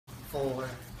for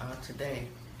today.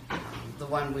 The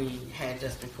one we had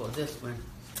just before this one.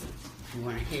 If you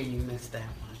weren't here, you missed that one.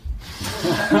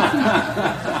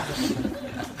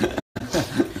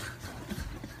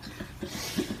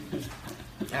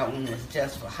 That one is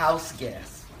just for house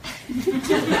guests.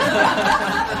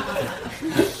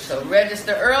 So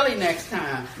register early next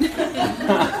time.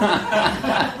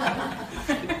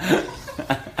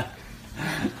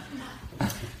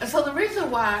 And so the reason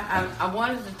why I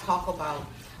wanted to talk about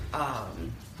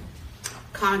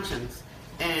conscience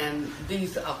and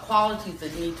these qualities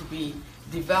that need to be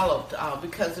developed,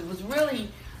 because it was really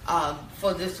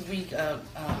for this week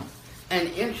an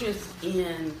interest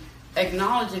in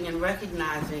acknowledging and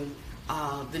recognizing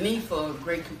the need for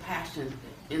great compassion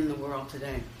in the world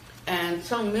today. And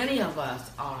so many of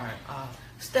us are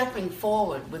stepping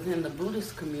forward within the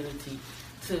Buddhist community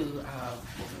to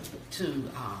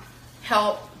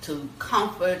help, to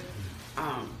comfort,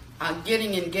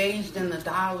 getting engaged in the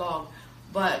dialogue.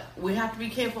 But we have to be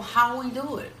careful how we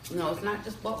do it. You know, it's not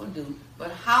just what we do,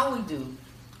 but how we do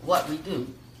what we do.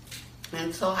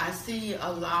 And so I see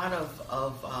a lot of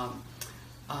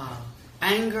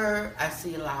anger. I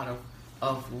see a lot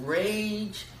of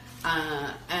rage,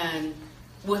 and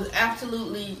with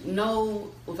absolutely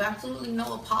no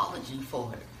apology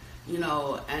for it. You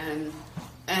know, and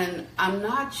I'm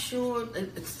not sure.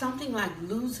 It's something like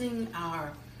losing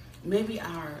our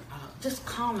just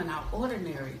common, our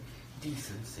ordinary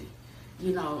decency,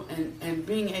 you know, and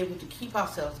being able to keep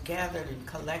ourselves gathered and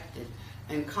collected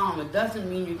and calm. It doesn't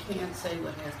mean you can't say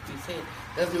what has to be said.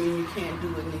 Doesn't mean you can't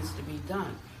do what needs to be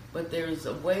done. But there is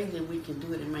a way that we can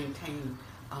do it and maintain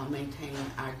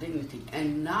our dignity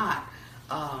and not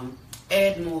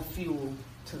add more fuel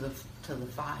to the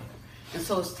fire. And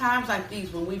so it's times like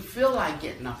these when we feel like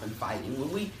getting up and fighting, when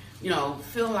we, you know,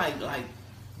 feel like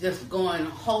just going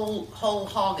whole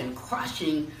hog and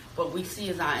crushing what we see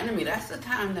as our enemy. That's the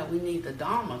time that we need the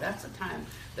Dharma. That's the time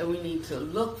that we need to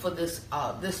look for this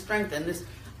strength and this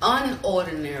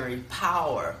unordinary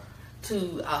power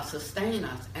to sustain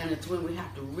us. And it's when we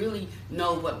have to really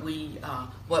know what we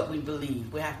believe.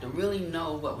 We have to really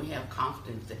know what we have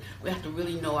confidence in. We have to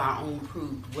really know our own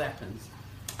proved weapons.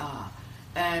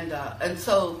 And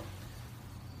so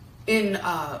in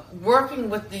working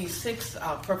with these 6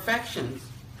 perfections,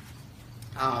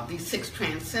 these 6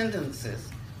 transcendences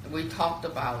we talked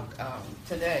about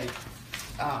today,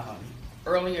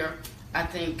 earlier, I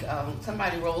think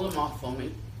somebody rolled them off for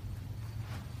me.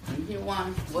 You hear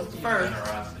one? What's the first?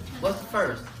 Generosity. What's the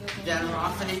first?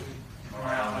 Generosity.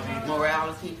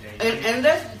 Morality. And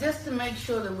that's just to make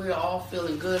sure that we're all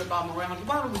feeling good about morality.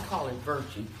 Why do we call it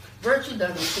virtue? Virtue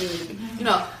doesn't seem to be, you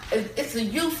know, it's a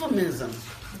euphemism.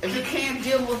 If you can't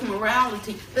deal with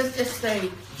morality, let's just say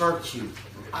virtue.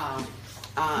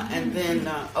 And then,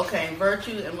 okay,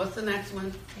 virtue, and what's the next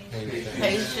one?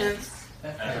 Patience.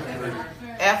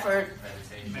 Effort.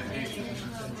 Meditation.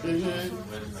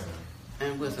 Mm-hmm.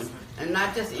 And wisdom. And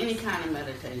not just any kind of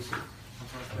meditation.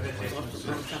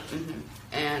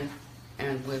 Mm-hmm.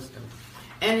 And wisdom.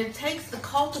 And it takes the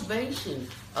cultivation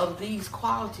of these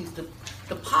qualities to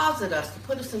deposit us, to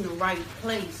put us in the right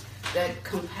place, that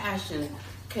compassion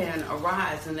can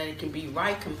arise, and that it can be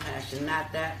right compassion,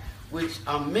 not that which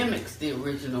mimics the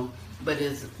original, but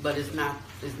is not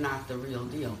the real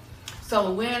deal.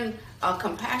 So when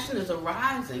compassion is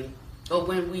arising, or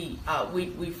when we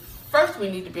first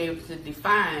we need to be able to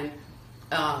define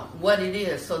what it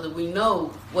is, so that we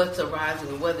know what's arising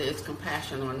and whether it's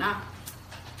compassion or not.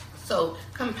 So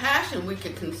compassion, we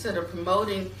could consider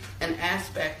promoting an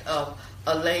aspect of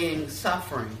allaying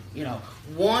suffering, you know,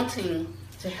 wanting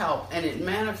to help, and it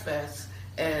manifests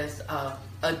as a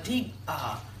deep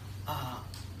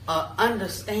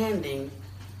understanding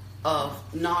of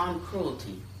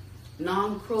non-cruelty.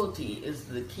 Non-cruelty is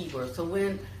the key word. So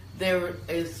when there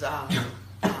is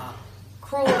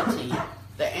cruelty,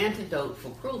 the antidote for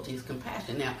cruelty is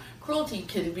compassion. Now, cruelty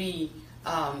can be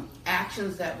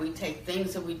actions that we take,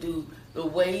 things that we do, the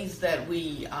ways that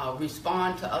we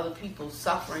respond to other people's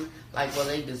suffering, like, well,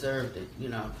 they deserved it, you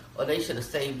know, or they should have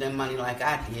saved their money like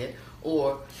I did,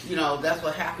 or, you know, that's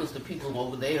what happens to people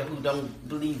over there who don't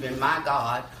believe in my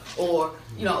God, or,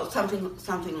 you know,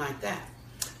 something like that.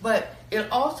 But it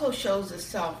also shows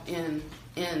itself in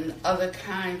other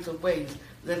kinds of ways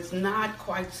that's not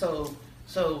quite so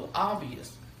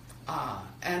obvious.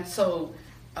 And so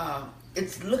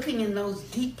it's looking in those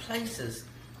deep places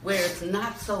where it's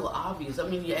not so obvious. I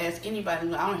mean, you ask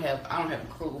anybody, I don't have a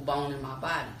cruel bone in my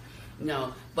body, you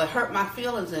know, but hurt my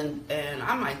feelings, and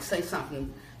I might say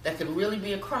something that could really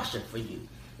be a crusher for you.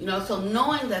 You know, so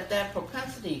knowing that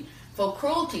propensity for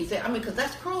cruelty. I mean, because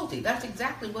that's cruelty. That's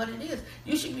exactly what it is.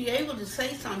 You should be able to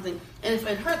say something, and if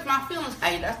it hurts my feelings,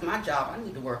 hey, that's my job. I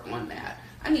need to work on that.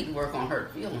 I need to work on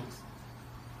hurt feelings.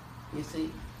 You see?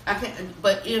 I can't,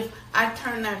 but if I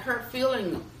turn that hurt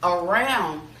feeling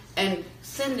around and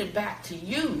send it back to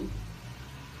you,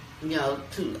 you know,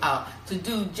 to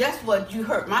do just what you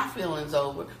hurt my feelings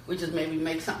over, which is maybe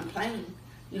make something plain,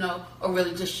 you know, or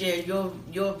really just share your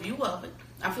view of it.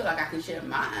 I feel like I can share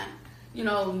mine, you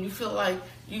know, and you feel like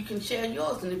you can share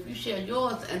yours, and if you share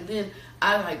yours and then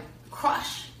I like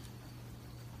crush,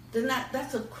 then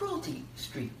that's a cruelty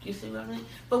streak. You see what I mean?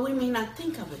 But we may not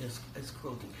think of it as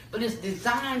cruelty, but it's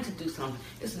designed to do something.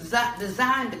 It's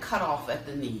designed to cut off at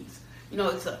the knees. You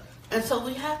know, and so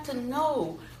we have to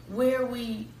know where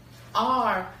we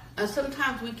are, and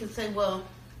sometimes we can say, well,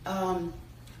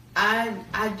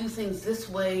 I do things this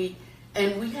way,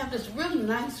 and we have this really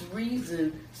nice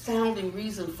sounding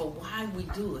reason for why we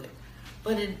do it,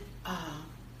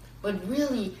 but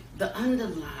really the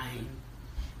underlying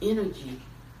energy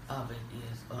of it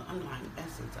is, or underlying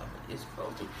essence of it is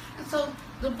cruelty. And so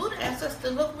the Buddha asks us to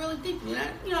look really deeply.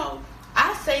 You know,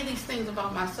 I say these things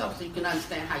about myself so you can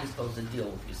understand how you're supposed to deal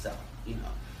with yourself. You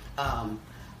know,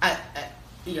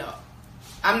 you know,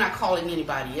 I'm not calling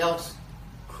anybody else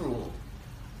cruel,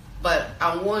 but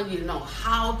I want you to know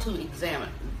how to examine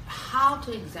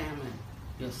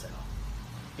yourself,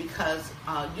 because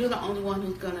you're the only one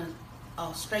who's going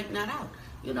to straighten that out.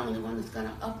 You're the only one that's going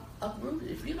to uproot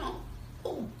it. If you don't,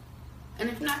 oh, and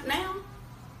if not now,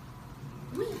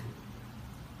 when?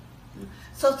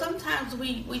 So sometimes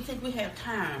we think we have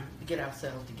time to get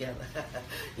ourselves together.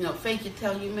 You know, fake it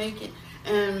till you make it.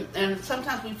 And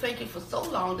sometimes we fake it for so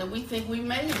long that we think we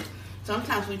made it.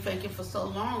 Sometimes we fake it for so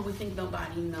long we think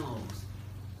nobody knows.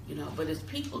 You know, but as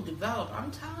people develop,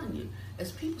 I'm telling you,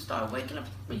 as people start waking up,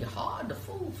 it's going to be hard to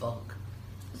fool folk.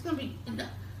 It's going to be, you know,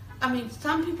 I mean,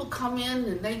 some people come in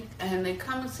and they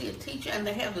come and see a teacher and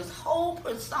they have this whole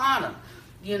persona,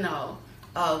 you know,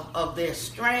 of their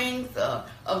strength,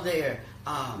 of their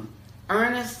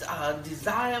earnest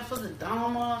desire for the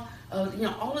Dharma, you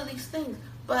know, all of these things.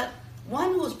 But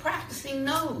one who is practicing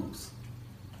knows,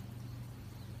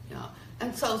 you know.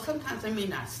 And so sometimes they may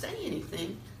not say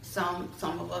anything. Some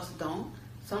of us don't.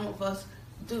 Some of us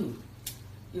do.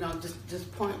 You know,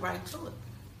 just point right to it.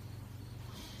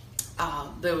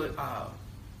 There were,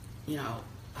 you know,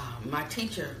 my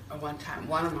teacher one time,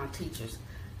 one of my teachers,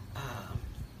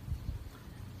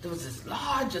 there was this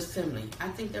large assembly. I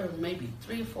think there were maybe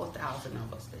 3,000 or 4,000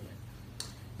 of us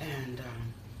there. And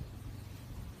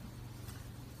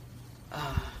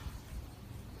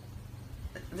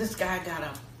this guy got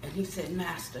up and he said,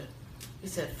 Master, he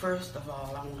said, first of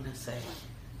all, I want to say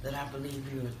that I believe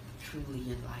you're truly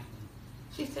enlightened.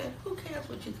 She said, who cares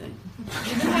what you think?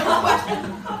 Did you have a question?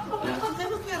 You know, she said,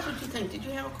 who cares what you think? Did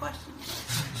you have a question?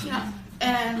 You know,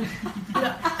 and, you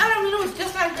know, I don't know, it's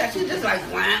just like that. She's just like,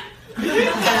 wham. You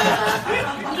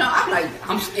know, I'm like,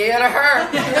 I'm scared of her.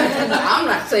 I'm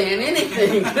not saying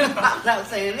anything. I'm not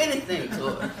saying anything to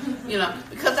her. You know,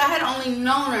 because I had only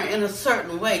known her in a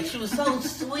certain way. She was so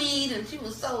sweet and she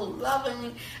was so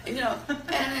loving. And, you know,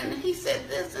 and he said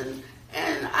this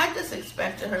and I just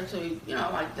expected her to, you know,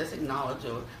 like just acknowledge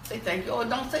or say thank you or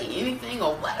don't say anything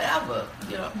or whatever,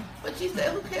 you know. But she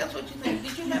said, who cares what you think?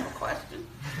 Did you have a question?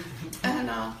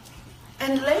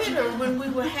 And later when we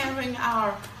were having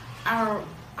our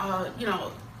you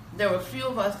know, there were a few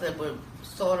of us that were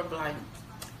sort of like,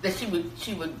 that she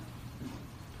would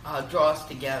draw us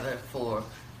together for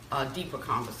deeper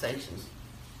conversations.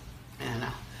 And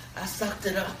I sucked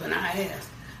it up and I asked,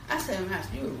 I said,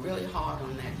 Master, you were really hard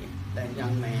on that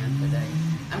young man today.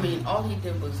 I mean, all he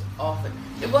did was offer.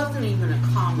 It wasn't even a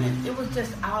comment. It was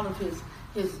just out of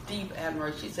his deep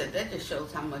admiration. She said, that just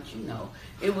shows how much you know.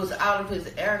 It was out of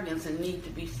his arrogance and need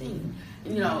to be seen.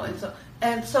 You know,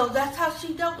 and so that's how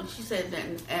she dealt with it. She said,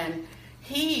 and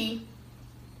he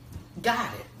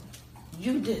got it.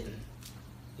 You didn't.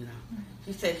 You know.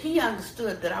 She said, he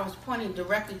understood that I was pointing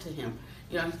directly to him.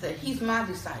 You know, he said, he's my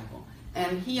disciple.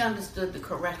 And he understood the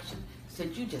correction. He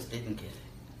said, you just didn't get it.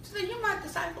 She said, you my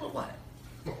disciple or what?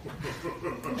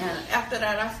 And after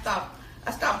that,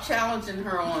 I stopped challenging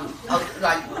her on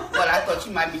like what I thought she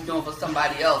might be doing for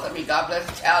somebody else. I mean, God bless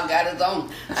the child, got his own.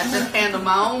 I just handle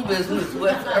my own business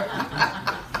with her.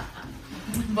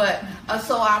 But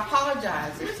so I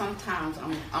apologize if sometimes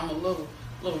I'm a little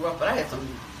rough, but I had some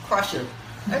crusher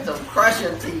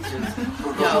teachers.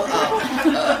 You know,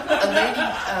 a lady,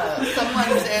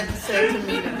 someone said to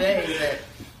me today that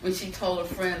when she told a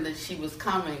friend that she was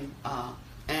coming,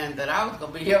 and that I was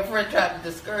going to be her friend trying to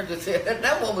discourage her. Said,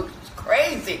 that woman was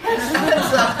crazy. And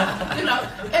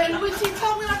when she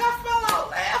told me, like, I fell out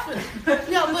laughing.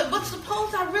 But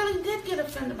suppose I really did get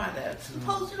offended by that.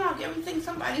 Suppose, everything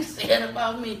somebody said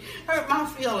about me hurt my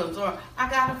feelings, or I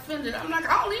got offended. I'm like,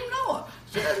 I don't even know her.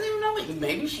 She doesn't even know me.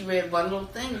 Maybe she read one little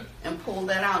thing and pulled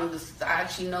that out and decided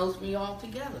she knows me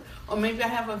altogether. Or maybe I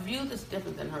have a view that's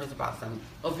different than hers about something,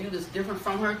 a view that's different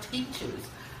from her teacher's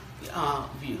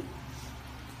view.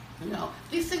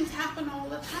 These things happen all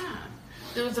the time.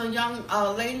 There was a young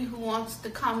lady who wants to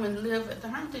come and live at the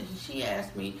Hermitage, and she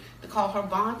asked me to call her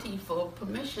Bonte for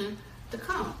permission to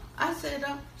come. I said,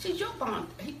 she's your Bonte.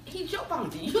 He's your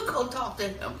Bonte. You go talk to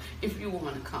him if you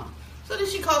want to come. So then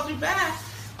she calls me back,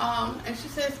 and she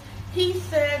says, he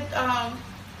said,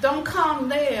 don't come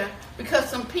there because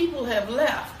some people have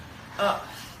left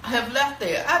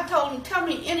there. I told him, tell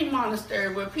me any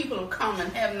monastery where people have come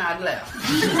and have not left. And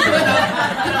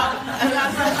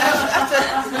I said,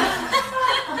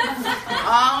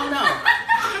 oh no.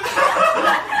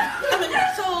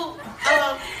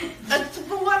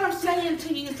 But what I'm saying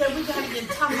to you is that we got to get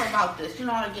tough about this.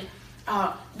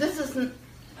 This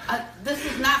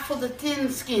is not for the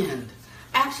thin-skinned.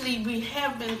 Actually, we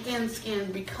have been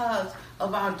thin-skinned because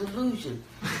of our delusion.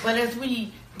 But as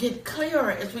we get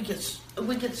clearer, as we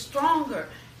get stronger,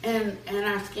 and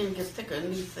our skin gets thicker,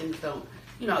 and these things don't.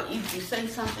 If you say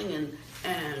something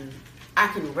and I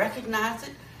can recognize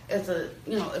it as a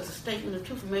statement of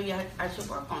truth, maybe I should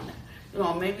work on that.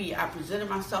 Maybe I presented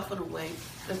myself in a way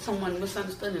that someone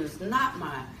misunderstood, and it's not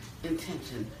my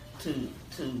intention to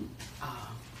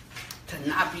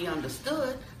not be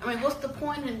understood. I mean, what's the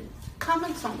point in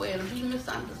coming somewhere to be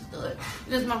misunderstood?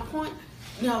 It is my point,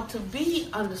 to be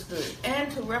understood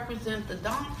and to represent the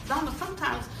Dhamma.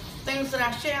 Sometimes things that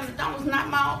I share in the Dhamma is not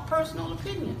my own personal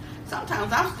opinion.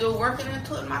 Sometimes I'm still working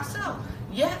into it myself.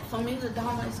 Yet, for me, the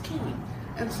Dhamma is king.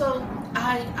 And so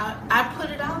I put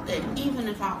it out there, even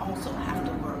if I also have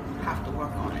to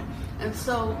work on it. And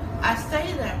so I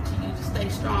say that to you to stay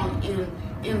strong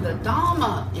in the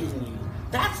Dhamma in you.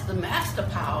 That's the master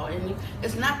power in you.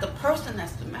 It's not the person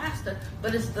that's the master,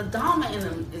 but it's the Dhamma in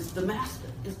them is the master.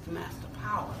 It's the master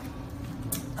power.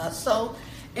 So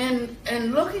in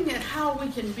looking at how we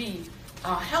can be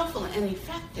helpful and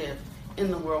effective in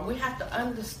the world, we have to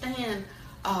understand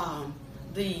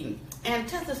the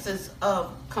antithesis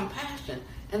of compassion,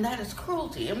 and that is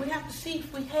cruelty. And we have to see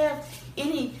if we have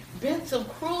any bits of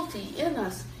cruelty in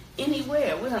us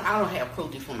anywhere. I don't have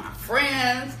cruelty for my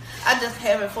friends. I just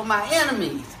have it for my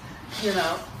enemies,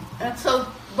 And so,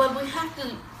 but we have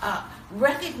to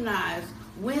recognize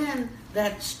when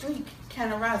that streak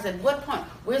can arise. At what point?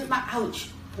 Where's my ouch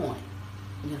point?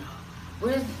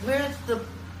 Where's the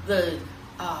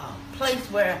place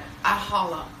where I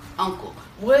holler uncle?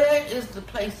 Where is the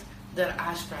place that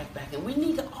I strike back? And we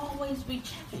need to always be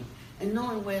checking and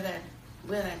knowing where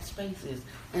that space is.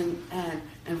 And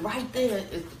right there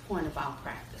is the point of our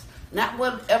practice. Not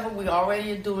whatever we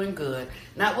already are doing good,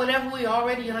 not whatever we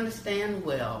already understand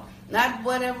well, not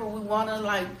whatever we want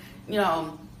to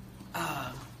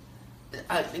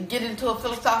get into a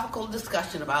philosophical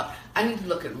discussion about. I need to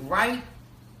look at right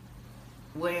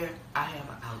where I have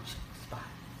an ouch spot.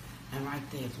 And right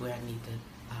there is where I need to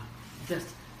just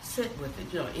sit with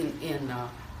it. In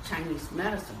Chinese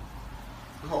medicine,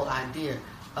 the whole idea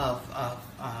of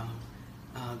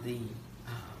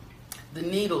the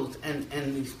needles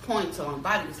and these points on the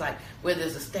body is like where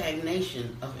there's a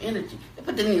stagnation of energy. They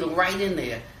put the needle right in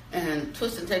there and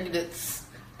twist and take it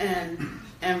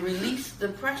and release the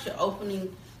pressure,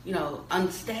 opening,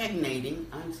 unstagnating,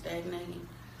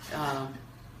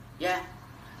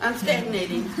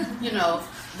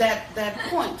 that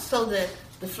point so that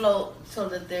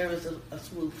there is a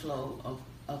smooth flow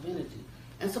of energy.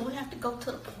 And so we have to go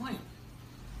to the point.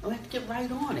 We have to get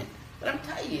right on it. But I'm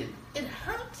telling you, it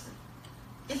hurts.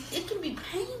 It can be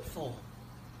painful.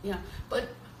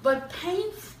 But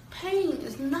pain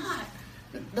is not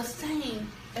the same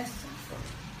as suffering.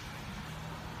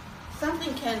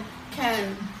 Something can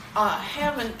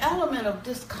have an element of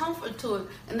discomfort to it,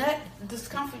 and that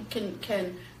discomfort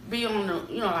can be on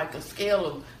like a scale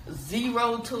of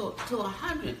 0 to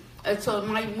 100. And so it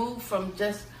might move from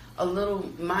just a little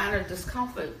minor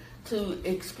discomfort to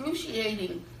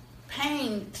excruciating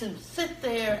pain, to sit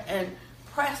there and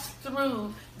press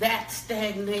through that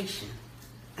stagnation.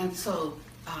 And so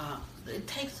it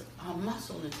takes a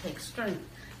muscle, it takes strength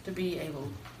to be able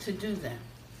to do that.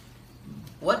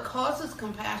 What causes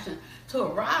compassion to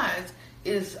arise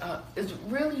is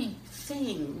really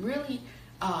seeing,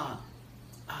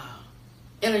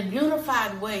 in a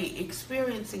unified way,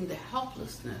 experiencing the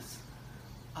helplessness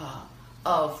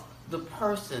of the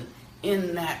person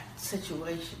in that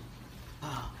situation.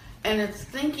 And it's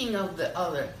thinking of the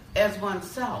other as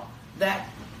oneself. That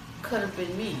could have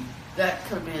been me. That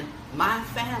could have been my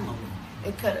family.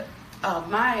 It could have,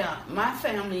 my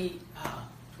family,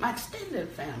 my extended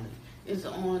family is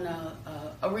on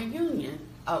a reunion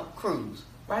cruise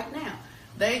right now.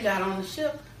 They got on the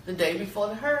ship the day before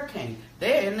the hurricane.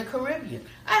 They're in the Caribbean.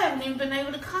 I haven't even been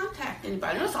able to contact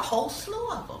anybody. There's a whole slew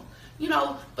of them.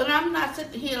 But I'm not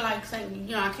sitting here like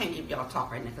saying, I can't give y'all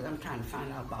talk right now because I'm trying to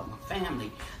find out about my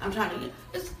family. I'm trying to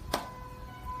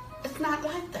it's not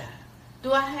like that.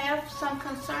 Do I have some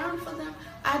concern for them?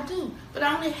 I do. But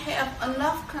I only have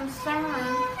enough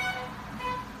concern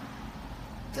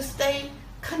to stay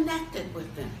connected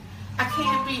with them. I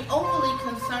can't be overly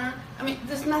concerned. I mean,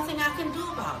 there's nothing I can do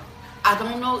about it. I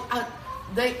don't know.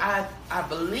 I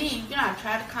believe, I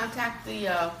try to contact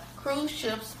the cruise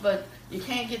ships, but you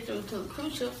can't get through to the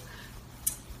cruise ships.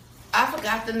 I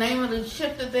forgot the name of the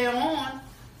ship that they're on.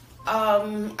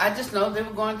 I just know they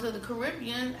were going to the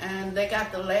Caribbean, and they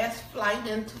got the last flight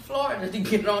into Florida to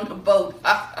get on the boat.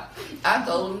 I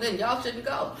told them then, y'all shouldn't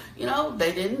go.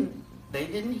 They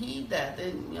didn't heed that.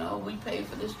 We paid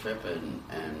for this trip,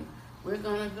 and we're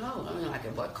gonna go. I mean, like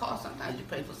at what cost? Sometimes you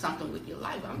pay for something with your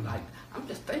life. I'm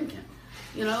just thinking.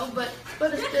 But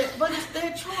it's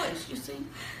their choice, you see.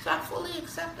 So I fully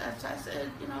accept that. So I said,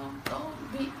 go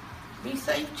be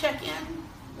safe, check in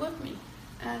with me,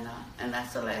 and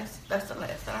that's the last that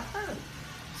I heard.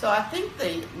 So I think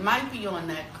they might be on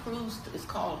that cruise. It's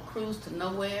called Cruise to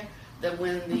Nowhere. That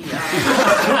when the wait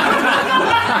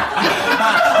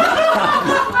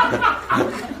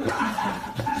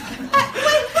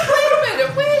a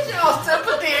minute, where's y'all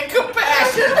sympathy and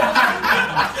compassion?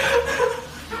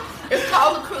 It's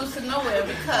called the Cruise to Nowhere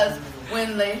because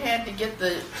when they had to get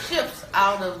the ships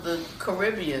out of the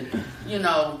Caribbean,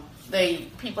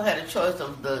 people had a choice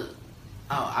of the,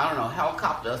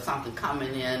 helicopter or something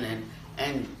coming in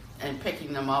and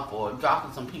picking them up or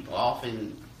dropping some people off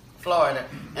in Florida,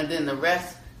 and then the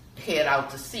rest head out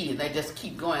to sea. And they just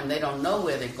keep going. They don't know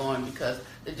where they're going because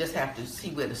they just have to see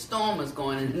where the storm is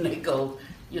going, and then they go,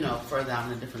 further out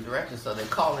in a different direction. So they're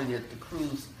calling it the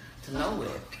Cruise to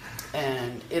Nowhere.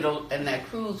 And that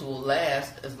cruise will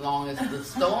last as long as the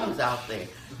storm's out there,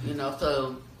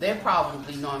 So they're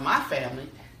probably, knowing my family,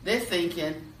 they're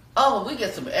thinking, oh, we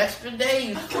get some extra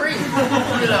days free,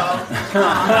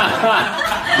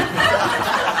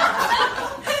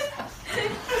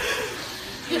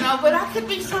 But I could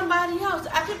be somebody else.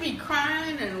 I could be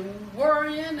crying and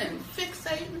worrying and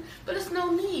fixating, but it's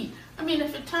no need. I mean,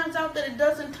 if it turns out that it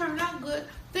doesn't turn out good,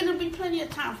 then there'll be plenty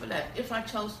of time for that if I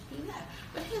chose to do that.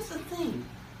 But here's the thing.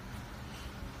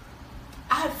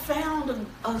 I found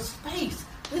a space.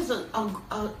 There's a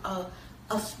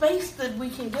space that we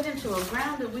can get into, a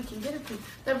ground that we can get into,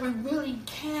 that we really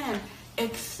can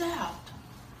accept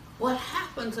what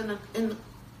happens in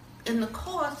the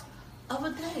course of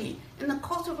a day, in the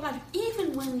course of life,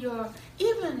 even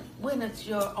when it's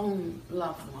your own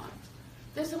loved ones.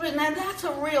 Now that's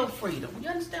a real freedom. You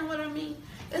understand what I mean?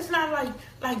 It's not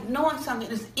like knowing something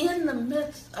is in the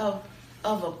midst of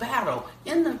a battle,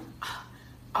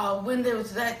 when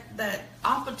there's that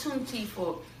opportunity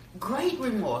for great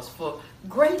remorse, for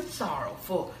great sorrow,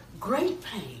 for great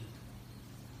pain.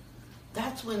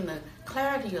 That's when the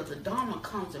clarity of the Dharma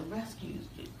comes and rescues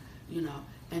you,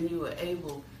 and you are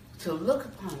able to look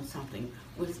upon something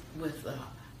with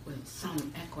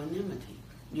some equanimity.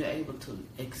 You're able to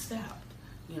accept,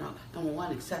 number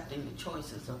one, accepting the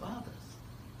choices of others.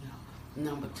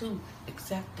 Number two,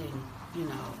 accepting,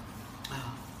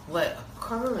 what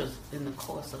occurs in the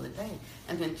course of the day,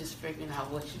 and then just figuring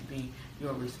out what should be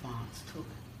your response to it.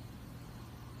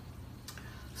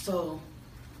 So,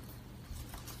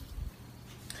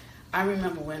 I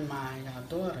remember when my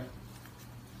daughter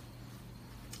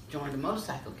joined the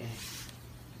motorcycle gang.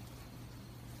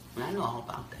 And I know all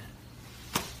about that,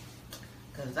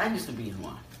 because I used to be in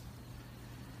one.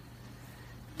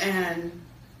 And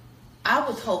I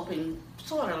was hoping,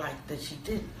 sort of like, that she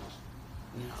didn't,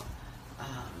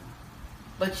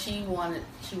 but she wanted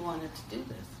to do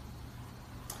this.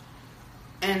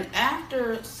 And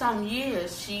after some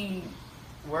years, she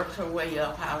worked her way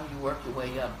up. How you work your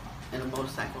way up in a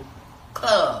motorcycle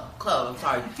club? I'm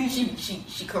sorry.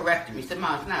 She corrected me. Said,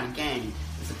 "Mom, it's not a gang.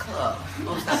 It's a club.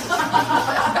 Motorcycle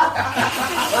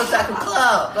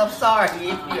club. I'm sorry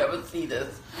if you ever see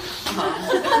this."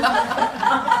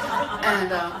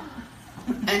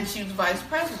 And she was vice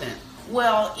president.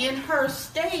 Well, in her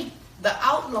state, the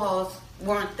outlaws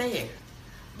weren't there.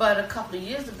 But a couple of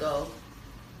years ago,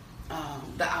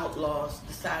 the outlaws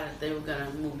decided they were going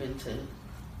to move into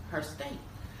her state.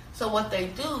 So what they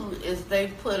do is they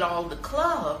put all the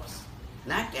clubs,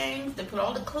 not gangs, they put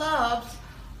all the clubs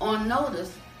on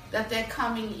notice that they're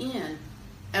coming in.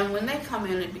 And when they come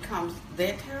in, it becomes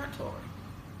their territory,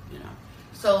 you know.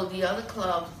 So the other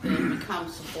clubs then become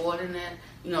subordinate.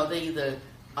 You know, they either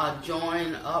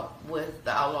join up with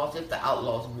the outlaws if the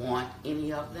outlaws want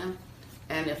any of them.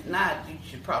 And if not, you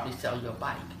should probably sell your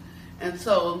bike. And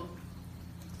so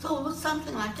it was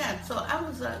something like that. So I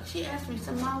was, she asked me,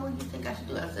 said, Mom, what do you think I should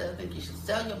do? I said, I think you should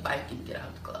sell your bike and get out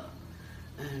of the club.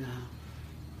 And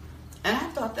I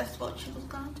thought that's what she was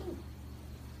going to do.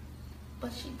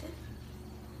 But she didn't.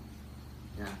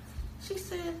 You know, she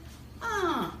said,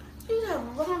 you have a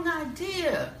wrong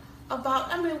idea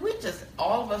about, I mean,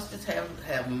 all of us just have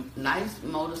nice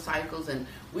motorcycles, and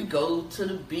we go to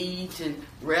the beach and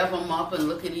rev them up and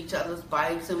look at each other's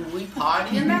bikes, and we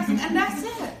party, and that's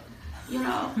it. You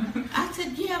know, I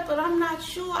said, yeah, but I'm not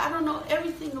sure. I don't know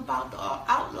everything about the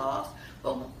outlaws,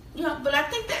 but you know, but I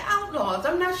think they're outlaws.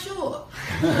 I'm not sure.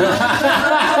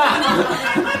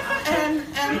 and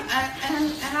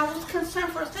I was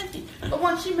concerned for her safety. But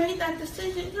when she made that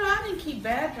decision, you know, I didn't keep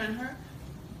badgering her.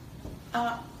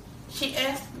 She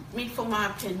asked me for my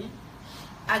opinion.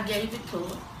 I gave it to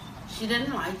her. She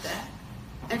didn't like that,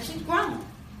 and she's grown.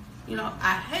 You know,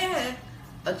 I had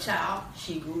a child.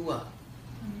 She grew up.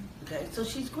 Okay, so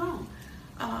she's grown.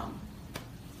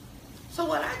 So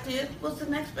what I did was the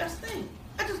next best thing.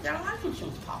 I just got a life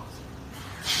insurance policy.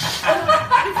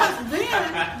 Because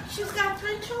then she's got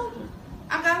 3 children.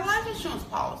 I got a life insurance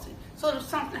policy. So if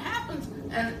something happens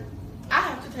and I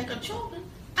have to take her children,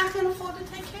 I can afford to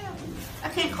take care of them. I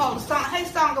can't call the song, hey,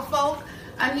 Sangha folk,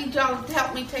 I need y'all to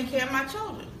help me take care of my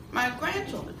children, my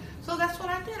grandchildren. So that's what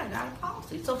I did. I got a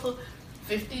policy. So for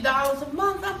 $50 a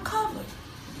month, I'm covered.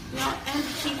 You know, and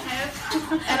she has,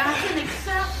 and I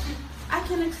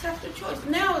can accept her choice.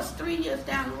 Now it's 3 years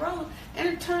down the road, and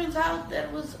it turns out that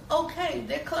it was okay.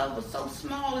 Their club was so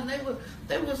small, and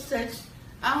they were such,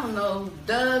 I don't know,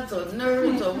 duds or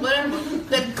nerds or whatever.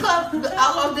 The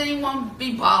outlaws didn't even want to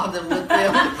be bothered with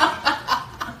them.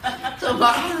 So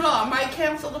I don't know, I might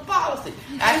cancel the policy.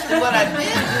 Actually, what I did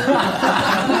do,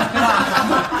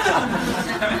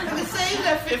 I could save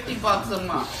that $50 a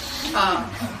month.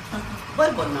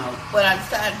 But no, what I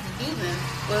decided to do then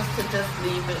was to just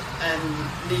leave it,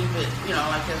 you know,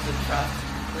 like as a trust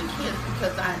with kids,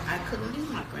 because I couldn't leave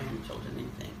my grandchildren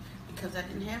anything because I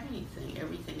didn't have anything.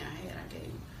 Everything I had,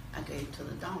 I gave to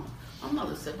the donor. My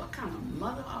mother said, "What kind of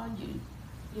mother are you?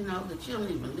 You know, that you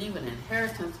don't even leave an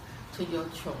inheritance to your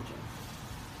children."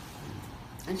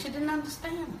 And she didn't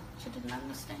understand. She didn't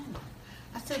understand it.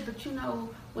 I said, "But you know,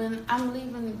 when I'm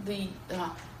leaving the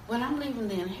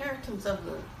inheritance of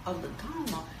the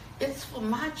Dharma, it's for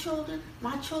my children,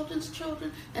 my children's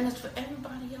children, and it's for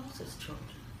everybody else's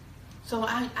children. So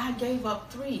I gave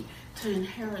up 3 to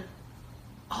inherit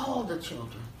all the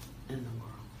children in the world.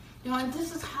 You know, and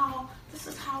this is how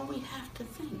we have to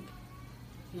think.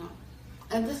 You know,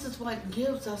 and this is what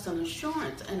gives us an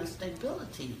assurance and a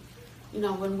stability. You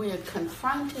know, when we're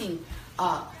confronting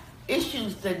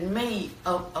issues that may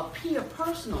appear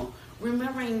personal,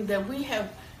 remembering that we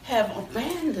have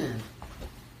abandoned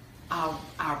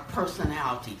our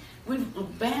personality. We've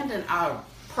abandoned our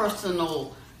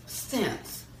personal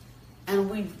sense, and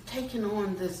we've taken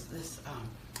on this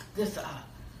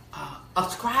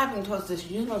ascribing towards this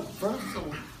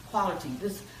universal quality.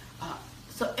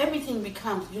 So everything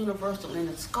becomes universal in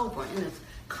its scope or in its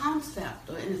concept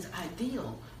or in its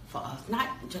ideal for us. Not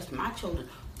just my children,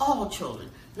 all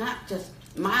children. Not just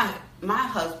my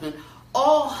husband.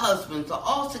 All husbands or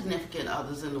all significant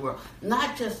others in the world,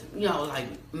 not just, you know, like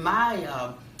my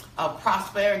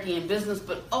prosperity in business,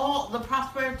 but all the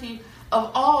prosperity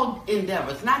of all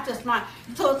endeavors, not just mine.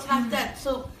 So it's like that.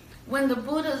 So when the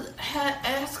Buddha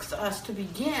asks us to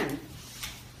begin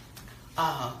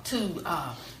to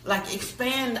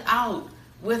expand out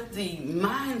with the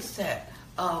mindset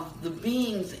of the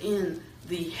beings in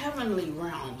the heavenly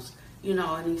realms, you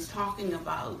know, and he's talking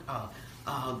about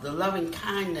the loving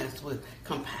kindness with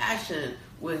compassion,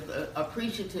 with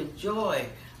appreciative joy,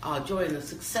 joy in the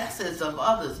successes of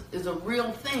others is a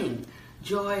real thing.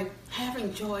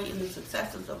 Having joy in the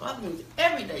successes of others means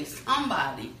every day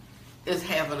somebody is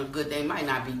having a good day. It might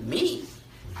not be me,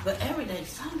 but every day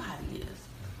somebody is.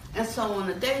 And so on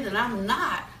a day that I'm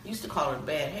not, I used to call it a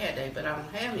bad hair day, but I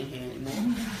don't have any hair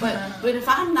anymore. But if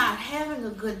I'm not having a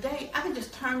good day, I can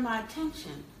just turn my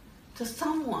attention to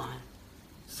someone,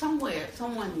 somewhere,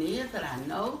 someone near that I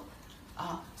know,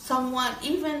 someone,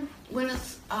 even when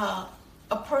it's a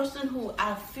person who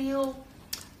I feel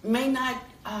may not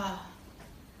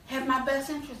have my best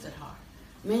interest at heart,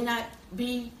 may not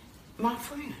be my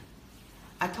friend.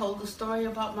 I told the story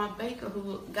about my baker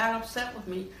who got upset with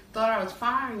me, thought I was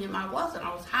firing him. I wasn't.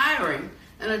 I was hiring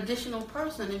an additional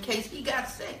person in case he got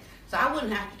sick. So I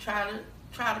wouldn't have to try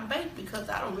to bake because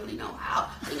I don't really know how.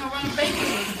 You're going to run a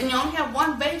bakery and you only have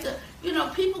one baker. You know,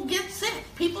 people get sick.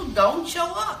 People don't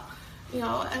show up. You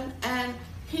know, and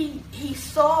he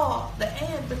saw the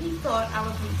ad, but he thought I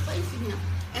was replacing him.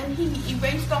 And he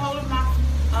erased all of my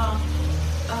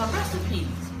recipes.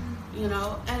 You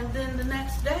know, and then the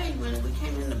next day when we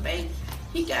came in to bake,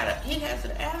 he has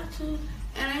an attitude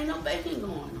and ain't no baking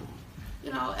going on.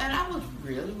 You know, and I was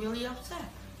really, really upset.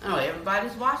 I know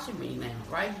everybody's watching me now,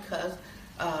 right? Because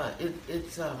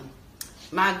it's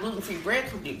my gluten-free bread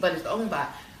company, but it's owned by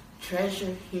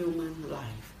Treasure Human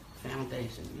Life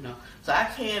Foundation, you know. So I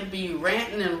can't be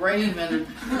ranting and raving and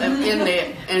in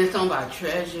there, and it's owned by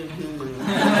Treasure Human Life.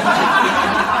 So,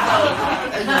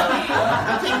 you know,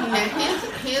 I'm thinking that his,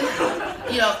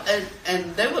 you know,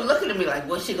 and they were looking at me like,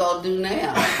 what's she gonna do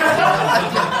now?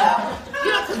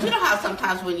 You know, because you know how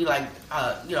sometimes when you like,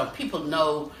 you know, people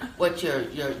know what your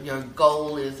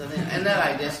goal is, and they're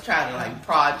like just try to like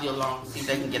prod you along, see if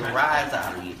they can get a rise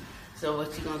out of you. So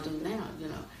what you gonna do now? You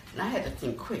know, and I had to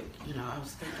think quick. You know, I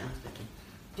was thinking,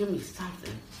 give me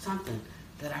something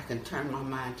that I can turn my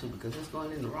mind to because it's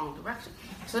going in the wrong direction.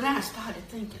 So then I started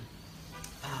thinking,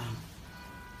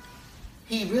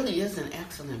 he really is an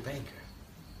excellent baker.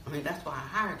 I mean, that's why I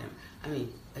hired him. I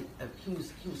mean, he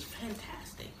was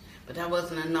fantastic. But that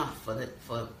wasn't enough for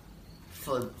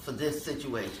this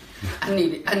situation. I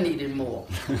needed more.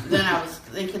 Then I was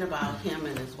thinking about him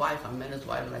and his wife. I met his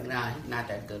wife. Like, nah, he's not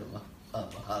that good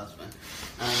of a husband.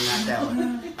 Not that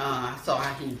one. I saw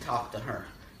how he talked to her.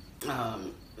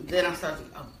 Then I started.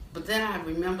 But then I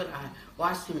remembered I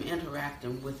watched him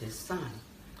interacting with his son,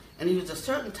 and he was a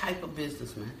certain type of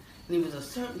businessman, and he was a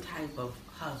certain type of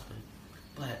husband.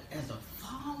 But as a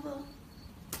father,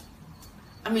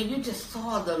 I mean, you just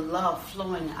saw the love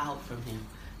flowing out from him.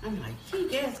 I'm like, he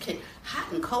guys can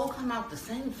hot and cold come out the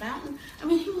same fountain. I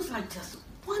mean, he was like just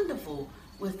wonderful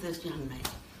with this young man,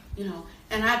 you know.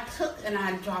 And I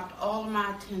dropped all of my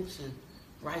attention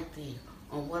right there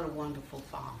on what a wonderful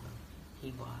father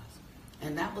he was.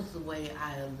 And that was the way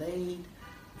I allayed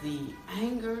the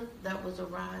anger that was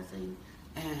arising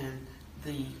and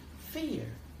the fear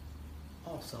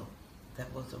also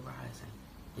that was arising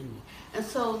in me. And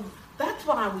so that's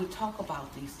why we talk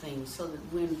about these things, so that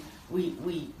when we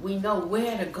know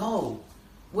where to go,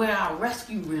 where our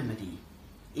rescue remedy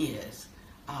is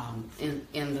in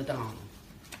the Dharma.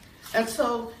 And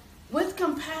so with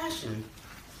compassion,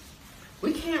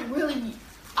 we can't really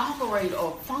operate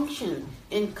or function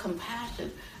in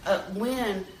compassion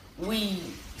when we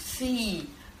see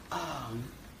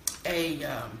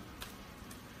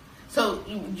so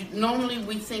normally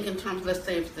we think in terms, let's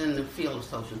say it's in the field of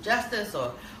social justice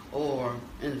or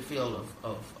in the field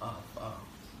of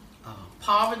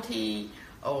poverty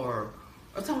or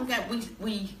something like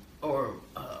that. Or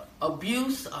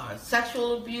abuse,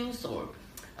 sexual abuse, or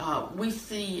we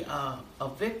see a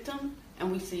victim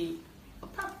and we see a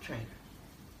perpetrator.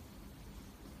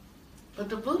 But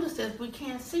the Buddha says we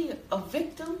can't see a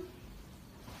victim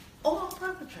or a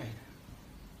perpetrator.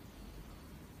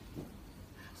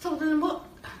 So then what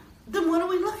are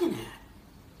we looking at?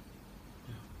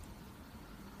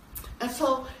 And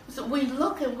so we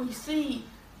look and we see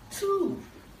two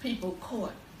people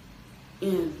caught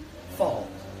in fault.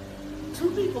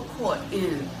 Two people caught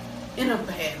in a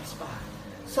bad spot.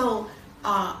 So,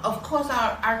 of course,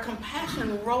 our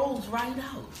compassion rolls right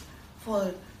out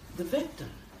for the victim,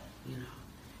 you know.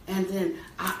 And then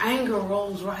our anger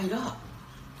rolls right up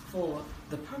for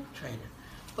the perpetrator.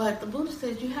 But the Buddha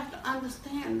says you have to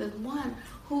understand that one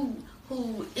who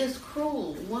is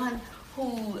cruel, one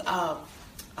who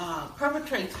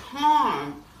perpetrates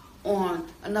harm on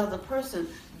another person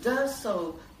does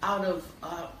so out of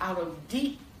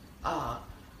deep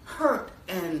hurt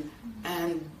and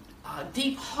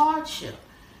deep hardship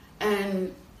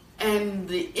and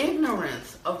the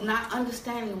ignorance of not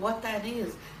understanding what that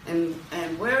is and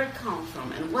where it comes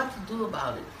from and what to do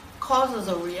about it causes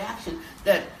a reaction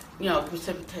that, you know,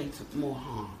 precipitates more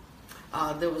harm.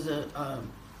 There was a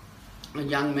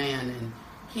young man, and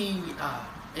he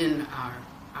in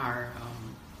our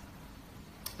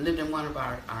lived in one of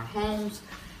our homes,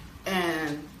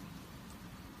 and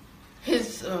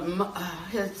his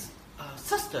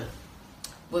sister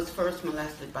was first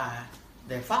molested by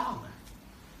their father,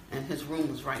 and his room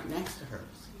was right next to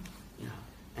hers, you know,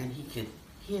 and he could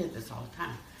hear this all the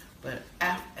time. But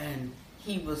and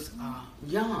he was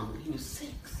young; he was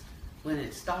 6 when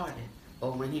it started,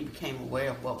 or when he became aware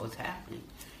of what was happening,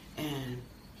 and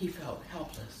he felt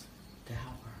helpless to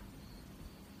help her.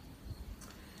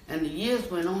 And the years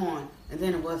went on, and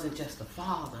then it wasn't just the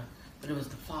father, but it was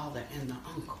the father and the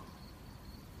uncle.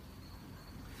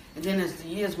 And then as the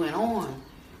years went on,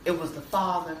 it was the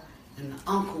father and the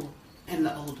uncle and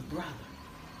the older brother.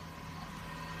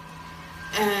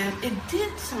 And it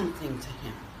did something to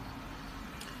him.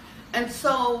 And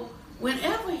so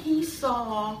whenever he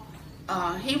saw,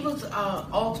 he was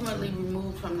ultimately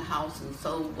removed from the house, and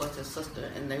so was his sister,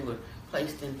 and they were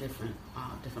placed in different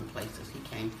places. He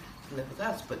came to live with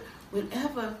us. But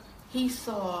whenever he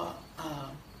saw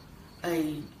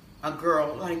a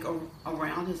girl like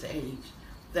around his age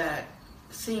that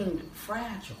seemed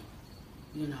fragile,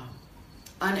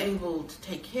 unable to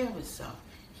take care of herself,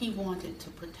 he wanted to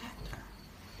protect her.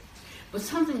 But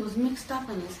something was mixed up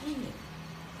in his head.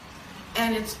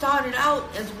 And it started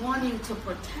out as wanting to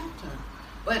protect her,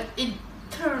 but it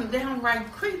turned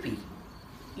downright creepy,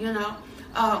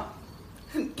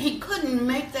 He couldn't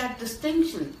make that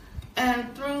distinction.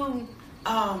 And through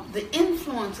the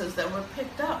influences that were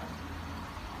picked up,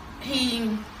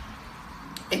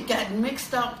 it got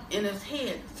mixed up in his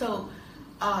head. So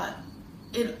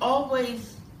it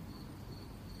always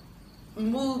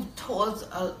moved towards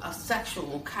a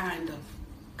sexual kind of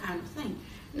thing.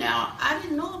 Now, I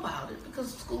didn't know about it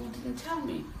because school didn't tell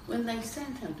me when they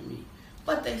sent him to me.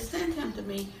 But they sent him to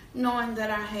me knowing that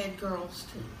I had girls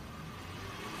too.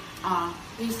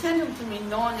 They sent him to me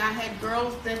knowing I had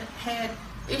girls that had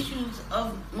issues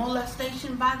of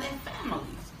molestation by their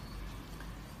families.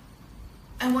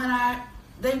 And when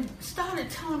they started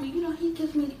telling me, he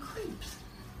gives me the creeps.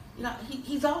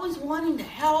 He's always wanting to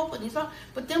help,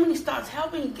 but then when he starts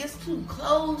helping, he gets too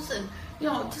close, and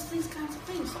just these kinds of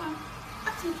things. So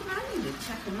I said, I need to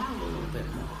check him out a little bit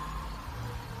more.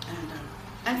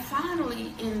 And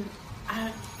finally, I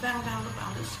found out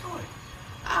about his story.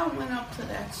 I went up to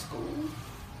that school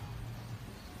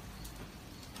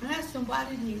and asked him, why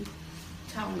didn't you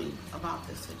tell me about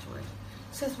this situation?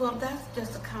 He says, well, that's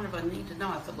just a kind of a need to know.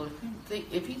 I said, well,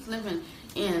 if he's living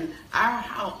in our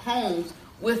homes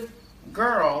with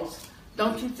girls,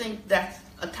 don't you think that's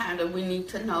a time that we need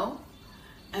to know?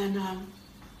 And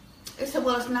they said,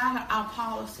 well, it's not our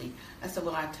policy. I said,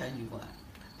 well, I tell you what.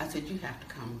 I said, you have to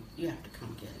come get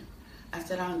him. I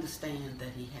said, I understand that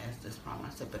he has this problem.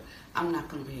 I said, but I'm not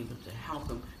going to be able to help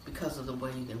him because of the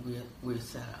way that we're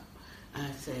set up. And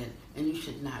I said, and you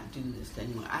should not do this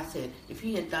anymore. I said, if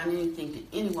he had done anything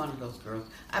to any one of those girls,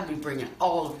 I'd be bringing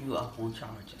all of you up on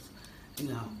charges,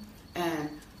 And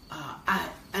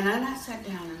then I sat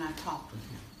down and I talked with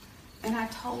him. And I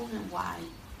told him why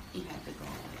he had to go.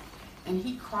 And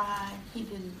he cried. He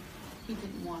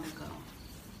didn't want to go,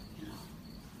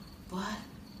 But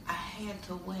I had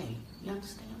to wait. You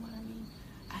understand what I mean?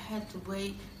 I had to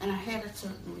wait, and I had a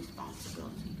certain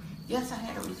responsibility. Yes, I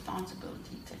had a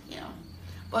responsibility to him,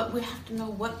 but we have to know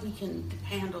what we can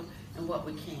handle and what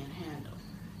we can't handle,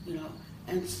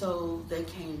 And so they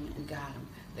came and got him.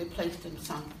 They placed him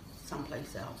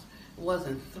someplace else. It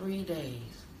wasn't 3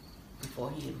 days before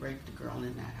he had raped the girl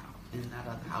in that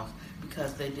other house,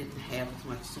 because they didn't have as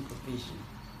much supervision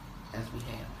as we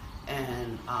have.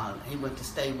 And he went to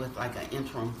stay with like an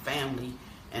interim family,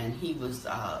 and he was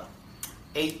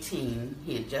 18.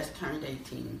 He had just turned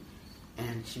 18,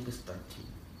 and she was 13.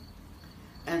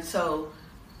 And so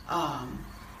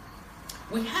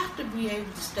we have to be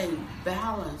able to stay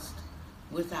balanced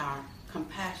with our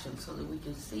compassion so that we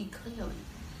can see clearly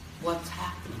what's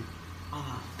happening,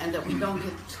 and that we don't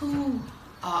get too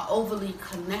overly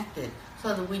connected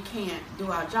so that we can't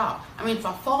do our job. I mean, if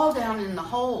I fall down in the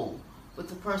hole with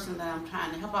the person that I'm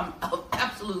trying to help, I'm of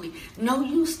absolutely no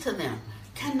use to them,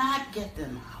 cannot get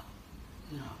them out,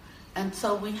 And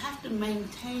so we have to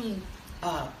maintain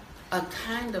a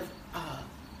kind of,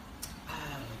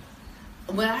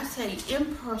 when I say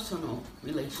impersonal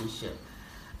relationship,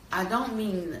 I don't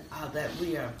mean that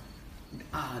we are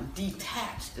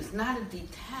detached. It's not a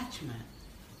detachment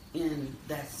in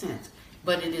that sense,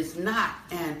 but it is not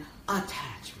an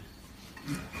attachment.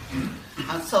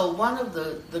 So one of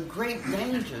the great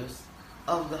dangers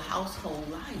of the household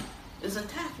life is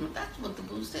attachment. That's what the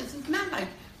Buddha says. It's not like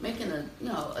making a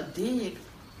dig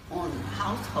on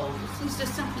households. He's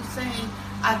just simply saying,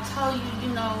 I tell you,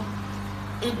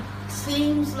 it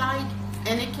seems like,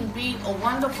 and it can be a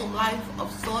wonderful life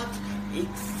of sorts,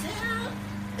 except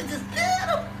this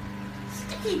little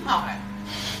sticky part,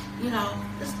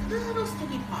 this little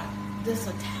sticky part, this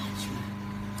attachment.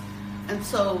 And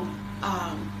so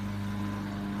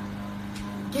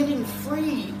getting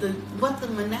free, what the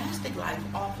monastic life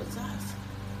offers us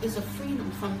is a freedom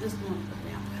from this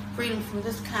freedom from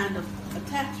this kind of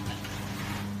attachment.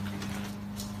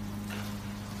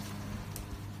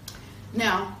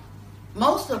 Now,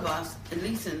 most of us, at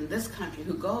least in this country,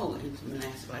 who go into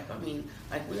monastic life, I mean,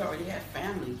 like we already had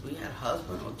families. We had a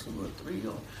husband or two or three,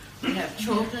 or we have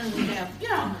children. We have,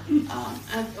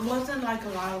 and it wasn't like a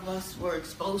lot of us were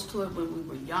exposed to it when we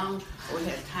were young, or we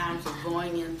had times of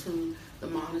going into the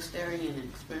monastery and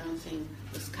experiencing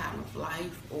this kind of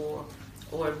life, or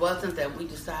it wasn't that we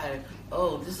decided,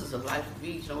 oh, this is a life of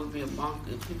ease, we'll be a monk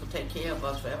and people take care of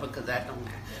us forever, because that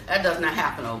does not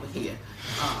happen over here.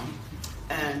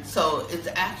 And so it's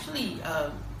actually,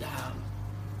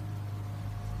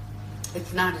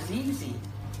 it's not as easy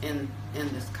in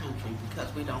this country,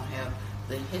 because we don't have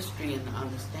the history and the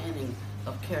understanding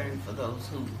of caring for those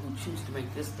who choose to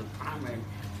make this the primary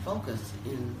focus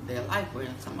in their life. Where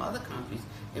in some other countries,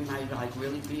 it might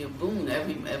really be a boon.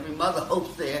 Every mother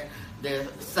hopes their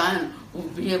son will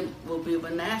be a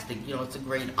monastic. It's a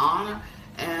great honor,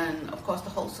 and of course the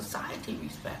whole society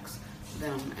respects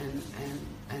them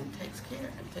and takes care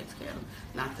of them.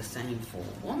 Not the same for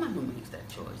a woman who makes that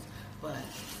choice, but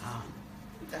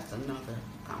that's another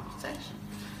conversation.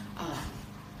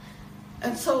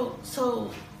 And so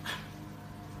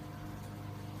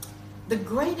the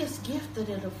greatest gift that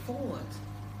it affords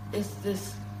is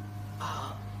this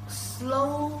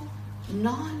slow,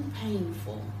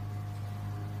 non-painful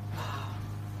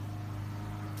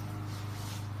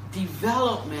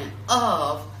development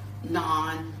of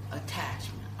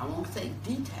non-attachment. I won't say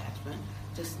detachment,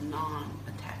 just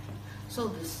non-attachment. So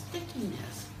the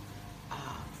stickiness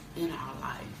in our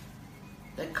life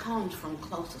that comes from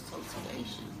close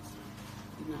associations,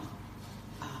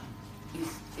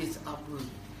 is uprooted.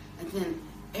 And then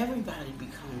everybody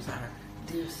becomes our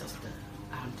dear sister,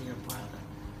 our dear brother,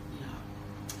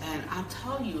 And I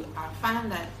tell you, I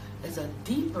find that is a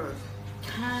deeper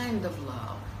kind of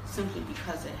love, simply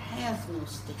because it has no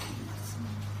stickiness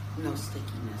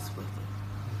with it.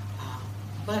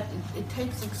 But it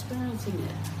takes experiencing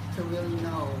it to really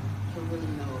know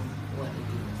what it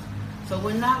is. So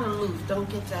we're not aloof. Don't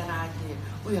get that idea.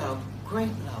 We are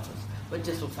great lovers, but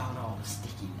just without all the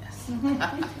stickiness.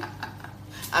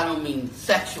 I don't mean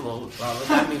sexual lovers.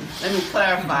 I mean, let me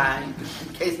clarify in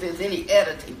case there's any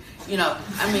editing.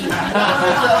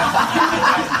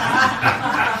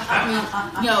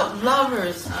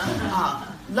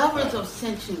 Lovers of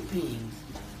sentient beings,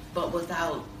 but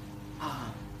without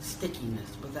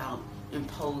stickiness, without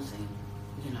imposing,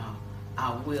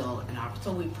 our will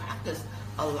so we practice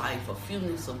a life of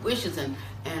fewness of wishes and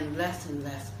less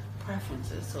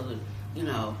preferences, so that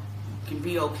can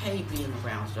be okay being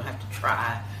around. So you don't have to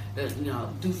try to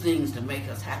do things to make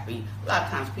us happy. A lot of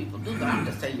times people do, but I'm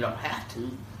just saying you don't have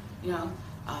to,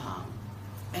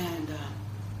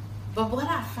 but what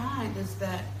I find is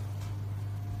that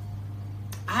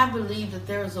I believe that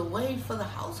there is a way for the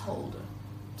householder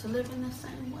to live in the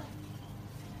same way.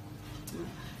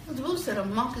 The Buddha said a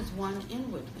monk is one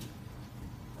inwardly.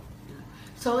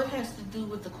 So it has to do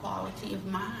with the quality of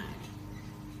mind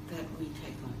that we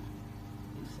take on,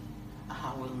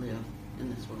 how we live in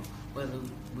this world, whether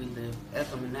we live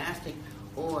as a monastic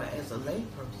or as a lay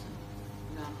person,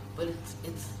 but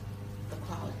it's the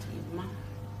quality of mind.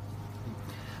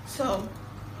 So,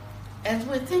 as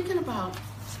we're thinking about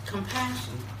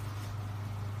compassion,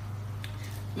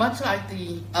 much like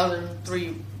the other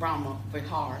three Brahma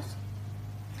Viharas,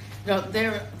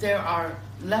 there are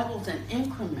levels and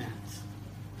increments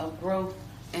of growth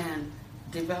and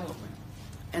development,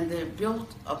 and they're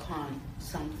built upon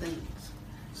some things.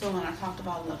 So when I talked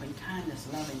about loving kindness,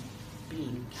 loving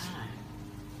being kind,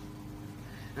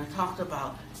 and I talked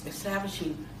about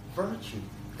establishing virtue,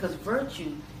 because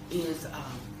virtue is a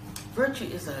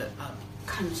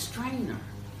constrainer.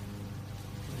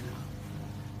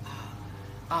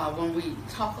 When we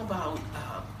talk about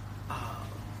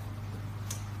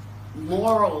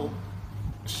moral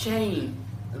shame,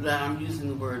 that I'm using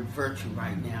the word virtue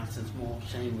right now, since moral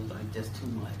shame is like just too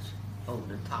much over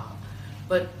the top.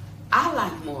 But I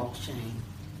like moral shame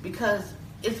because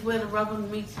it's where the rubber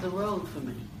meets the road for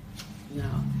me.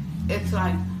 It's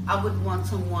like I wouldn't want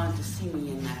someone to see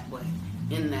me in that way,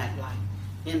 in that light,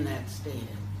 in that stead.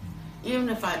 Even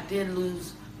if I did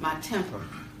lose my temper,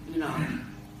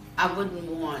 I wouldn't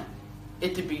want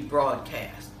it to be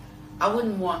broadcast. I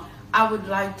would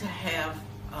like to have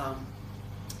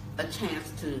a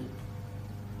chance to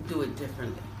do it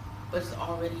differently, but it's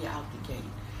already out the gate.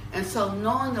 And so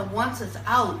knowing that once it's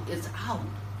out,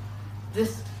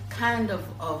 this kind of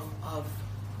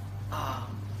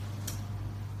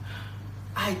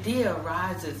idea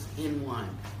arises in one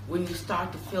when you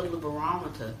start to feel the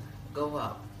barometer go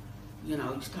up. You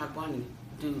start wondering,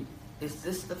 is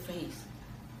this the face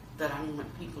that I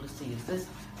want people to see?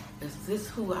 Is this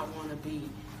who I want to be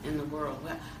in the world?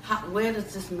 Where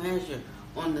does this measure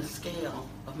on the scale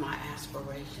of my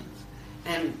aspirations?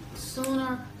 And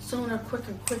sooner,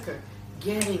 quicker,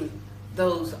 getting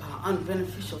those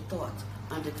unbeneficial thoughts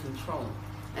under control.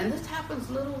 And this happens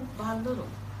little by little.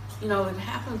 You know, it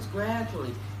happens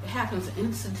gradually. It happens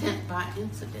incident by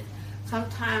incident.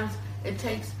 Sometimes it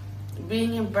takes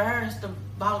being embarrassed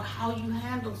about how you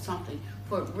handle something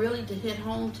for it really to hit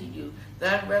home to you.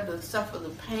 That I'd rather suffer the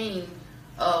pain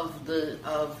of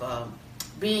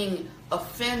being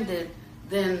offended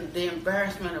than the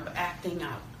embarrassment of acting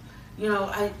out.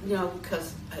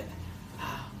 Because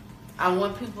I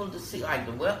want people to see, like,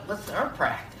 well, what's her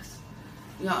practice?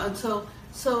 And so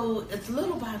it's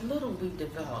little by little we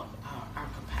develop our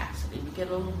capacity. We get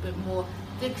a little bit more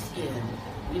thick-skinned.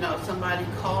 Somebody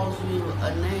calls you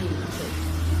a name and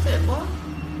said, what?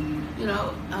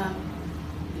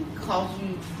 Calls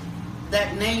you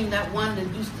that name, that one that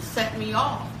used to set me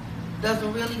off,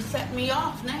 doesn't really set me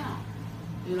off now.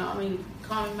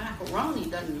 Call me macaroni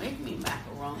doesn't make me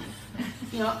macaroni.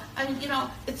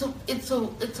 It's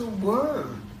a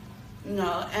word,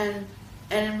 and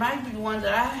it might be one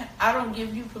that I don't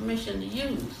give you permission to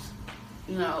use,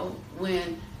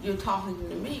 when you're talking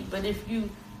to me. But if you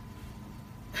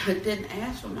didn't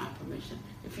ask for my permission,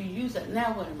 if you use that,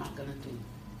 now what am I going to do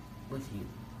with you?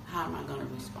 How am I going to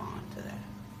respond to that?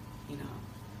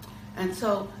 And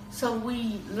so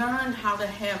we learn how to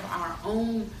have our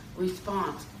own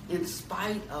response in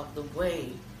spite of the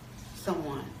way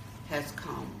someone has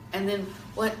come. And then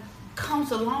what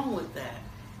comes along with that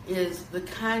is the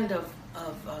kind of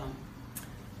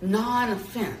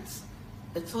non-offense.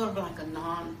 It's sort of like a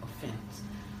non-offense.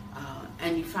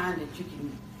 And you find that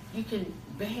you can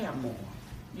bear more.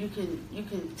 You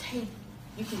can take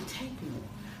more.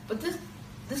 But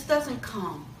this doesn't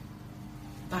come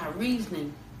by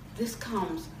reasoning. This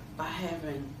comes by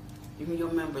having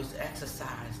your members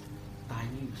exercised by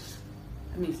use.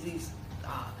 I mean, these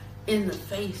in the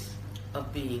face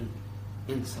of being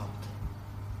insulted,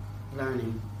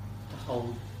 learning to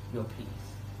hold your peace.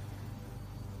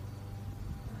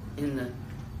 In the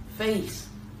face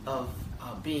of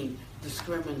being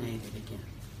discriminated against.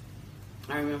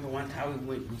 I remember one time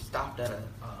we stopped at a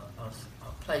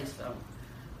place.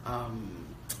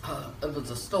 It was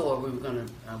a store. We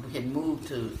had moved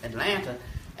to Atlanta,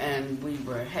 and we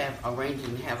were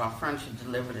arranging to have our furniture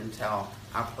delivered until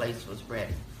our place was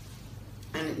ready.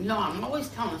 And I'm always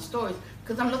telling stories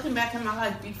because I'm looking back in my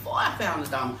life before I found the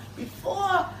Dharma,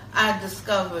 before I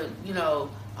discovered, the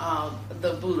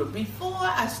Buddha, before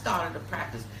I started to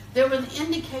practice. There were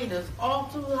indicators all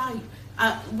through life.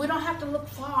 We don't have to look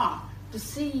far to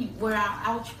see where our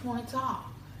ouch points are,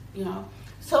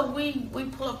 So we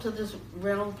pull up to this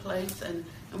rental place, and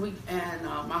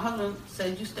my husband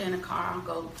said, "You stay in the car. I'll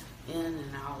go in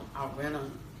and I'll rent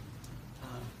a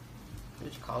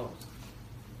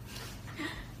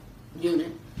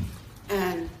unit."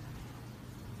 And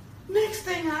next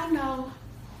thing I know,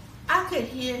 I could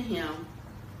hear him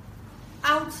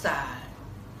outside.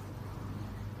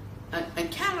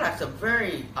 And Cadillacs are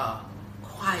very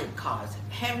quiet cars,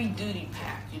 heavy duty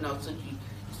packed,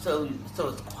 so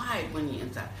it's quiet when you're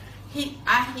inside.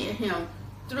 I hear him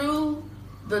through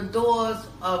the doors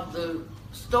of the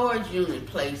storage unit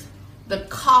place, the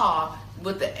car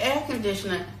with the air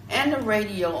conditioner and the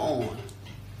radio on.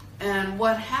 And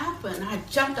what happened, I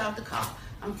jumped out the car.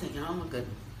 I'm thinking, oh my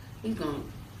goodness, he's going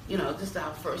to, this is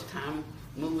our first time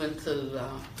moving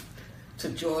to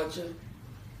Georgia.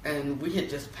 And we had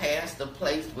just passed a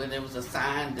place where there was a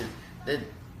sign that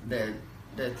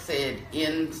said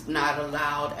 "Inns not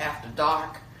allowed after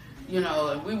dark,"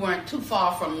 and we weren't too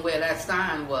far from where that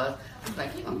sign was. I was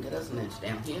like, he's gonna get us lynched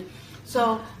down here.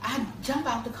 So I jump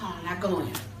out the car and I go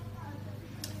in.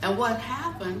 And what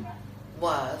happened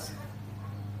was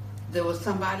there was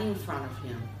somebody in front of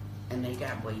him and they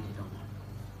got waited on.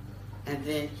 And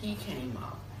then he came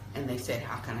up and they said,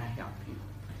 "How can I help you?"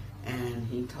 And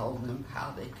he told them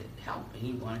how they could help. And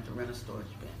he wanted to rent a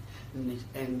storage bin.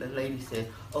 And the lady said,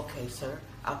 "Okay, sir,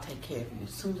 I'll take care of you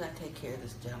as soon as I take care of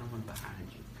this gentleman behind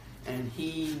you." And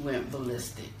he went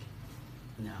ballistic,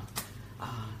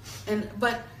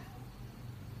 But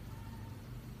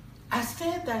I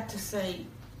said that to say,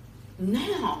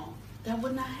 now that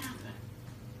would not happen.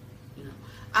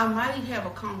 I might have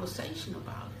a conversation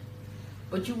about it,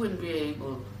 but you wouldn't be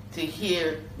able to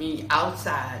hear me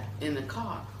outside in the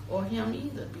car, or him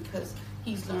either, because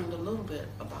he's learned a little bit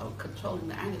about controlling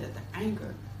the anger, that the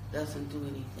anger doesn't do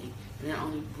anything, and it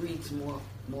only breeds more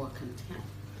contempt,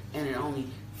 and it only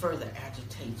further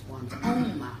agitates one's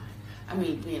own mind. I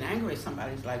mean, being angry at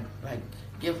somebody is like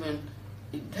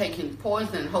taking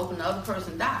poison and hoping the other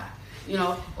person die. You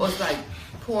know, or it's like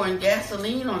pouring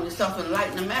gasoline on yourself and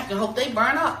lighting a match and hope they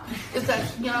burn up. It's like,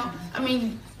 you know, I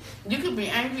mean, you could be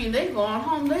angry and they go on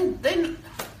home. It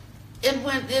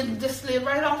just slid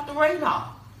right off the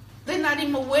radar. They're not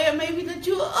even aware maybe that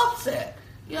you are upset.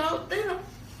 You know, they don't,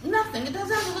 nothing. It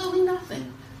does absolutely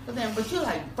nothing for them. But you're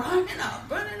like burning up.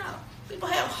 People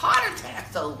have heart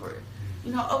attacks over it.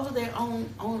 You know, over their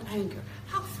own anger.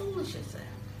 How foolish is that?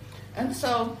 And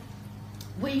so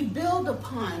we build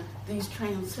upon these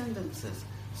transcendences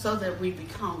so that we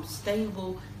become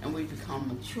stable and we become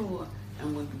mature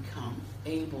and we become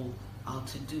able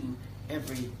to do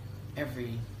every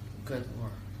good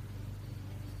work.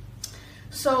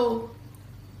 So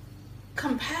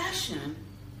compassion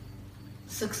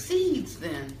succeeds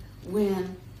then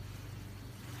when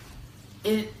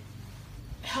it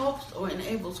helps or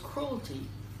enables cruelty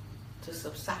to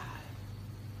subside.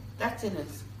 That's in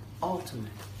its ultimate.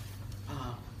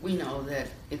 We know that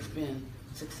it's been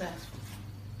successful.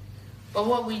 But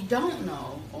what we don't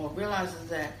know or realize is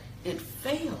that it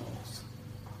fails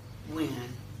when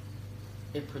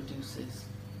it produces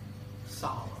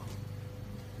sorrow.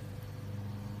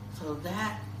 So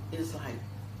that is like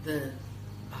the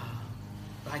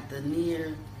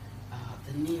near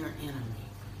enemy.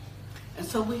 And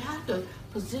so we have to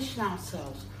position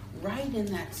ourselves right in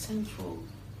that central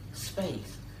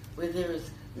space where there is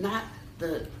not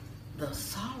the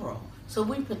sorrow. So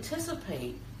we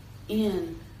participate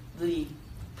in the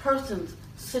person's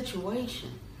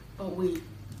situation, but we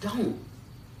don't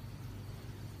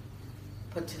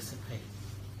participate.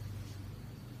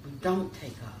 We don't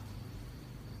take up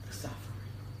the suffering.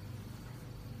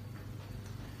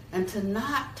 And to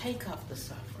not take up the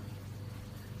suffering,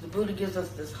 the Buddha gives us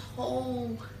this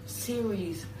whole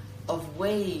series of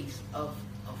ways of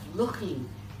looking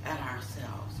at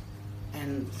ourselves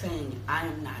and saying, I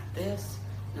am not this,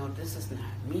 no, this is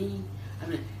not me. I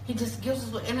mean, he just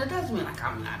gives us, and it doesn't mean like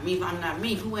I'm not me, if I'm not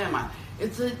me, who am I?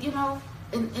 It's a, you know,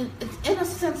 it's in a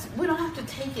sense, we don't have to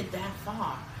take it that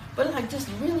far, but like just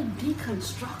really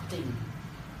deconstructing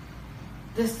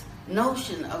this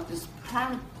notion of this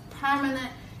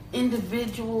permanent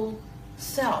individual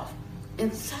self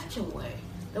in such a way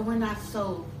that we're not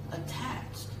so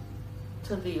attached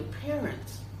to the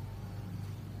appearance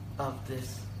of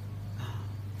this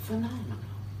phenomenon.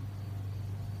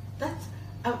 That's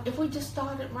if we just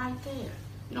started right there.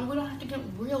 You know, we don't have to get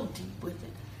real deep with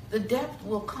it. The depth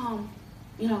will come,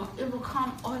 you know, it will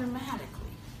come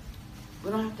automatically. We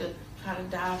don't have to try to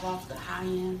dive off the high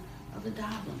end of the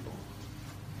diving board.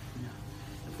 You know,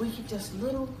 if we could just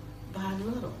little by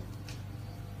little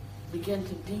begin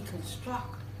to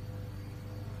deconstruct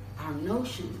our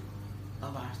notion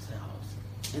of ourselves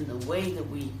in the way that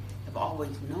we have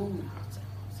always known ourselves.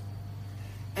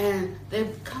 And there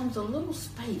becomes a little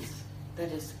space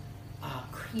that is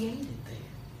created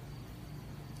there.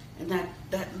 And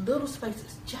that little space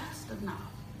is just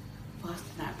enough for us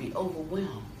to not be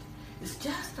overwhelmed. It's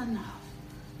just enough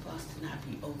for us to not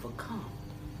be overcome.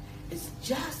 It's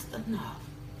just enough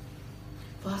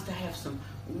for us to have some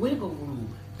wiggle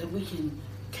room that we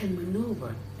can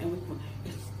maneuver. And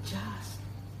it's just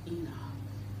enough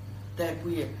that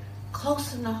we're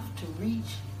close enough to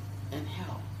reach and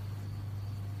help.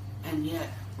 And yet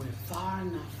we're far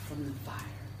enough from the fire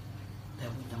that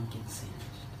we don't get singed.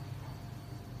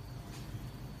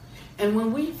 And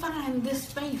when we find this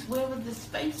space, wherever this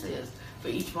space is for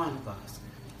each one of us,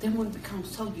 then we become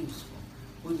so useful.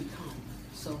 We become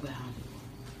so valuable.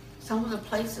 Some of the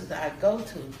places that I go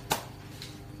to,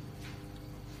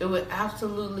 it would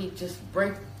absolutely just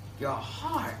break your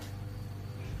heart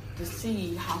to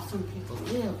see how some people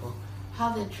live or how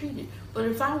they're treated. But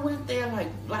if I went there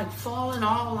like falling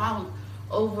all out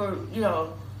over, you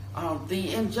know,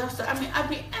 the injustice, I mean, I'd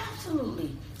be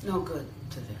absolutely no good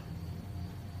to them.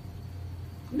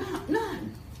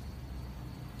 None.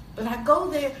 But I go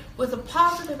there with a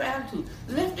positive attitude,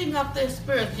 lifting up their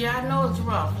spirits. Yeah, I know it's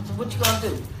rough. So what you gonna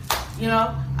do? You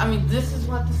know, I mean, this is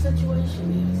what the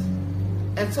situation is.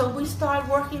 And so we start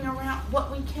working around what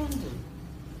we can do.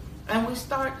 And we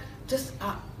start just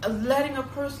letting a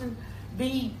person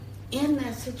be in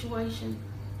that situation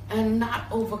and not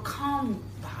overcome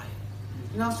by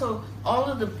it. You know, so all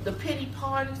of the pity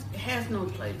parties, it has no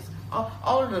place.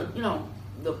 All of the, you know,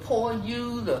 the poor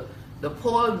you, the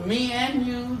poor me and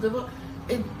you,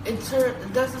 it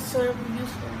doesn't serve a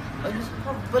useful purpose.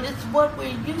 But it's what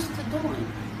we're used to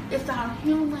doing. It's our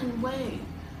human way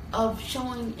of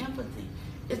showing empathy.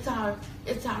 It's our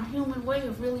human way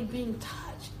of really being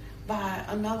touched by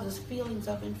another's feelings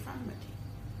of infirmity.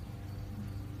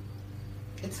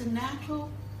 It's a natural,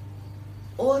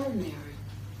 ordinary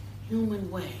human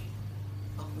way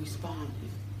of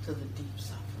responding to the deep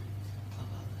suffering of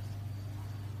others.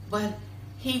 But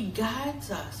he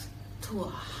guides us to a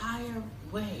higher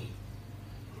way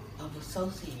of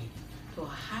associating, to a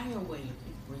higher way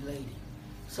of relating,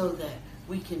 so that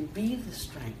we can be the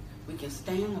strength, we can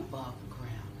stand above the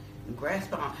ground and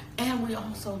grasp on, and we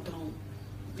also don't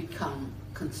become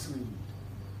consumed.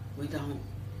 We don't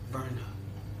burn up.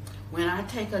 When I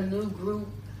take a new group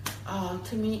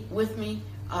to meet with me,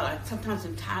 sometimes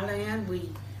in Thailand,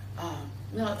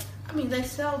 they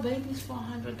sell babies for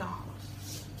 $100.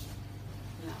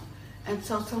 And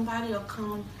so somebody will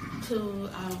come to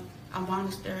a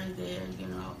monastery there,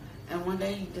 and one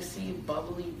day you just see a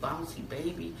bubbly, bouncy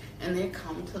baby, and they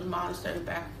come to the monastery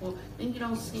back and forth, then you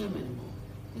don't see them anymore.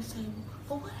 You say,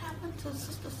 well, what happened to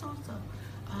Sister So-and-so?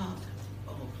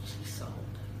 She sold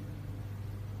it.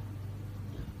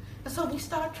 And so we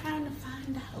start trying to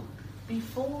find out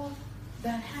before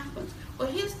that happens. Well,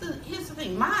 here's the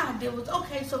thing. My idea was,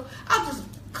 okay, so I'll just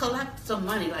collect some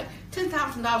money, like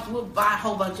 $10,000. We'll buy a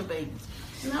whole bunch of babies,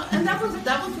 And that was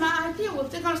my idea. Well,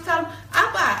 if they're gonna sell them,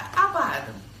 I'll buy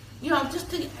them, just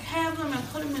to have them and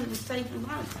put them in the safe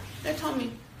environment.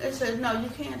 They said, no, you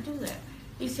can't do that.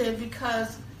 He said,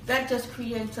 because that just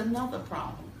creates another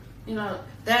problem.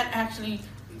 That actually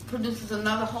produces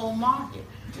another whole market.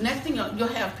 Next thing you'll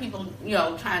have people,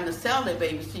 trying to sell their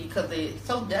babies to you because they're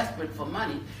so desperate for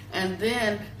money, and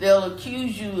then they'll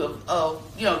accuse you of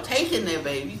taking their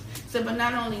babies. So, but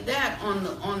not only that, on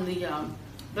the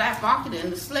black market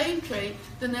and the slave trade,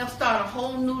 then they'll start a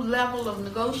whole new level of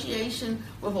negotiation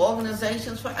with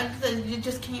organizations. You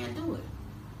just can't do it,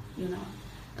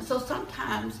 And so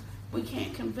sometimes we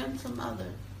can't convince a mother,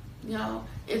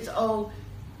 it's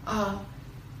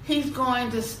he's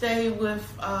going to stay with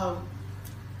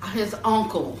his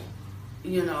uncle,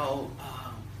 in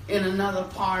another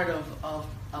part of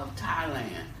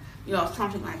Thailand,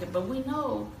 something like it. But we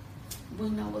know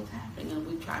what's happening, and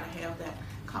we try to have that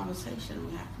conversation.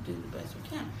 We have to do the best we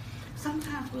can.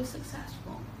 Sometimes we're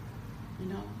successful,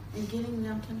 in getting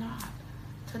them to not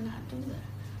do that.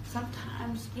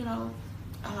 Sometimes,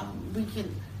 we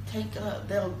can take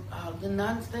the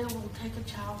nuns there will take a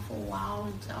child for a while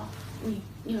until we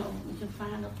can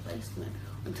find a placement,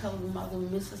 until the mother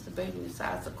misses the baby and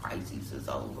decides the crisis is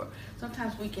over.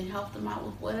 Sometimes we can help them out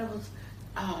with whatever's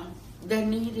their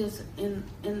need is in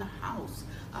the house.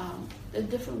 There are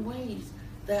different ways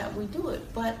that we do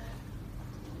it, but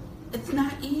it's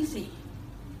not easy.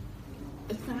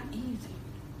 It's not easy.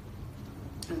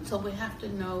 And so we have to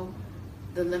know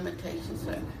the limitations.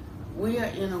 We are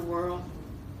in a world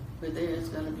where there is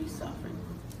going to be suffering.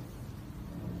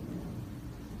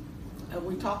 And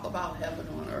we talk about heaven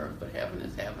on earth, but heaven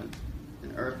is heaven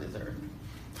and earth is earth.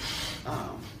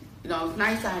 It's a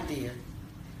nice idea,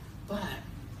 but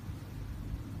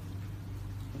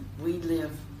we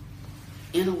live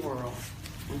in a world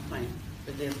on planet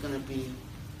where there's going to be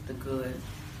the good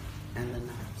and the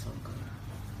not so good.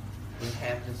 We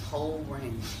have this whole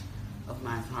range of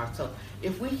minds and hearts. So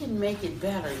if we can make it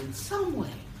better in some way,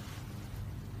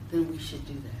 then we should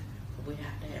do that. But we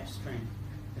have to have strength.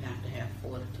 We have to have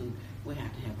fortitude. We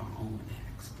have to have our own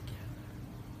acts together.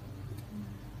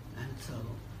 And so,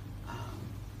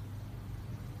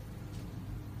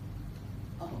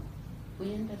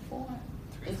 we end at 4?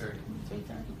 3:30.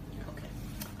 3:30? Okay.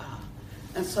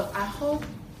 And so I hope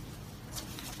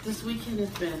this weekend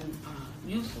has been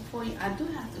useful for you. I do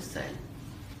have to say,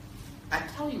 I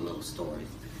tell you little stories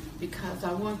because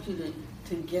I want you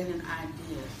to get an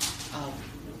idea of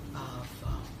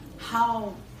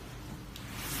how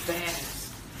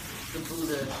vast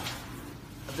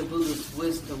the Buddha's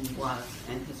wisdom was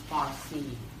and his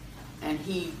far-seeing. And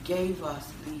he gave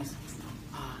us these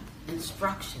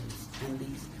instructions and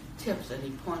these tips, and he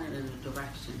pointed in the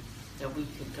direction that we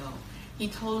could go. He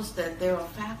told us that there are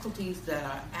faculties that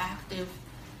are active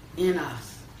in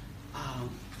us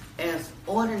as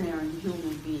ordinary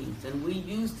human beings, and we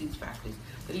use these faculties.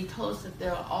 But he told us that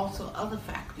there are also other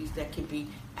faculties that can be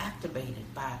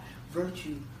activated by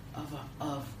virtue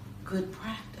of good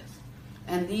practice,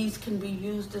 and these can be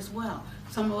used as well.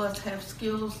 Some of us have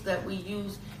skills that we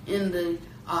use in the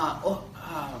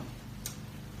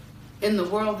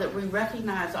world that we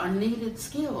recognize are needed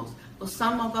skills. Well,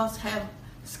 some of us have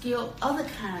other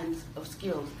kinds of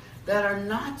skills that are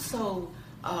not so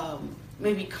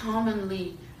maybe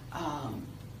commonly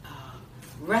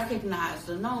recognized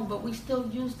or known, but we still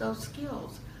use those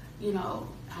skills,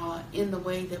 in the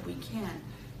way that we can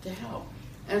to help.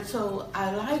 And so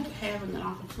I like having an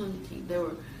opportunity. There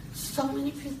were so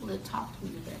many people that talked to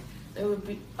me today. They would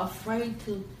be afraid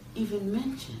to even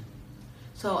mention.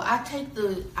 So I take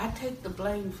the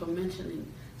blame for mentioning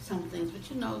some things.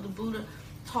 But the Buddha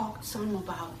talked some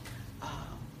about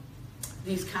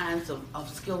these kinds of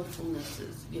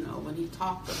skillfulnesses. When he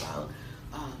talked about,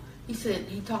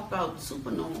 he talked about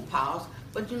supernormal powers.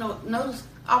 But notice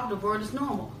the word is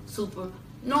normal, super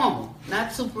normal,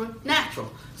 not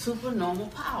supernatural, supernormal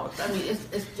powers. I mean,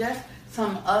 it's just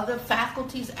some other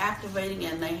faculties activating,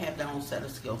 and they have their own set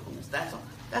of skillfulness.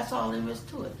 That's all there is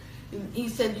to it. He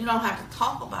said you don't have to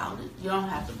talk about it, you don't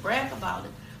have to brag about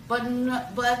it,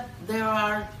 but there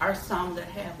are some that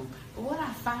have them. But what I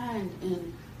find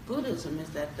in Buddhism is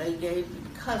that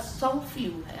because so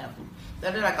few have them,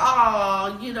 that they're like,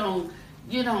 oh, you don't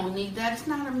need that. It's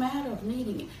not a matter of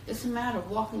needing it. It's a matter of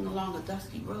walking along a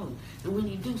dusty road. And when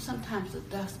you do, sometimes the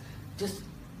dust just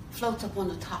floats up on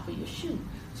the top of your shoe.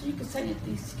 So you can say that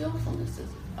these skillfulnesses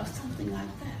are something like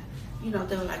that.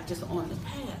 They're like just on the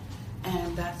path.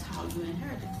 And that's how you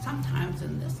inherit it. Sometimes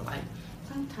in this life,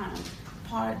 sometimes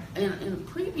part in a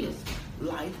previous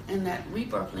life, in that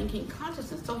rebirth linking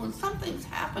consciousness. So when some things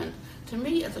happened to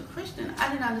me as a Christian, I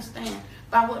didn't understand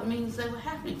by what means they were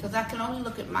happening, because I can only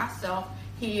look at myself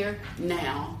here,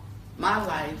 now, my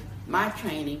life, my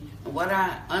training, and what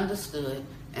I understood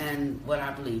and what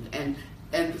I believed. And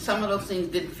some of those things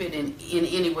didn't fit in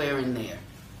anywhere in there,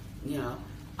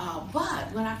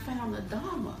 But when I found the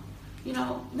Dharma,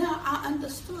 now I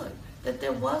understood that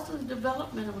there was a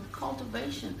development of a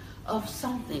cultivation of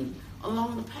something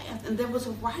along the path, and there was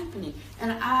a ripening,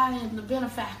 and I am the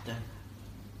benefactor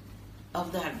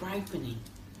of that ripening,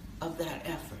 of that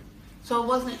effort. So it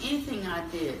wasn't anything I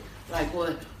did, like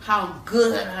how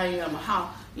good I am, or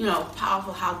how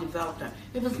powerful, how developed I am.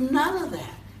 It was none of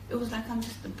that. It was like I'm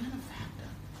just the benefactor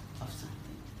of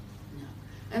something.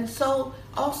 And so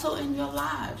also in your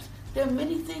lives, there are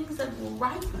many things that will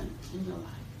ripen in your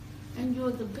life, and you're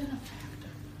the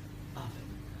benefactor of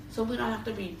it. So we don't have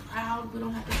to be proud. We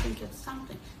don't have to think it's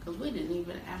something, because we didn't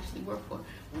even actually work for it.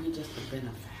 We're just the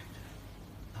benefactor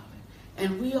of it.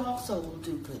 And we also will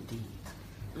do good deeds.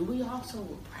 And we also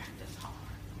will practice hard.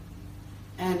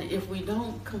 And if we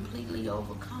don't completely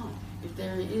overcome, if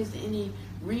there is any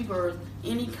rebirth,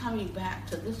 any coming back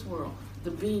to this world,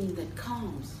 the being that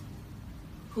comes,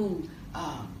 who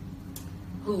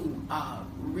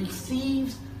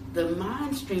receives the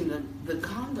mind stream, the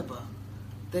Gandhava,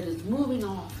 that is moving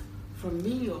off from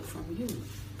me or from you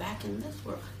back in this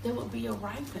world, there will be a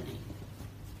ripening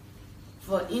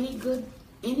for any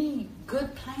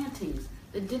good plantings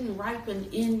that didn't ripen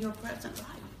in your present life.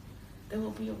 There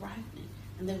will be a ripening,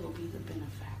 and they will be the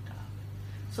benefactor of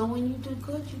it. So when you do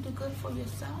good for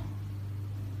yourself.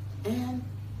 And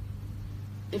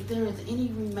if there is any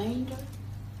remainder,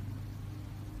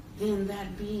 then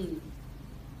that being,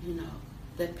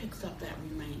 that picks up that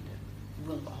remainder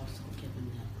will also give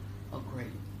them a great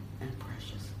and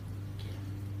precious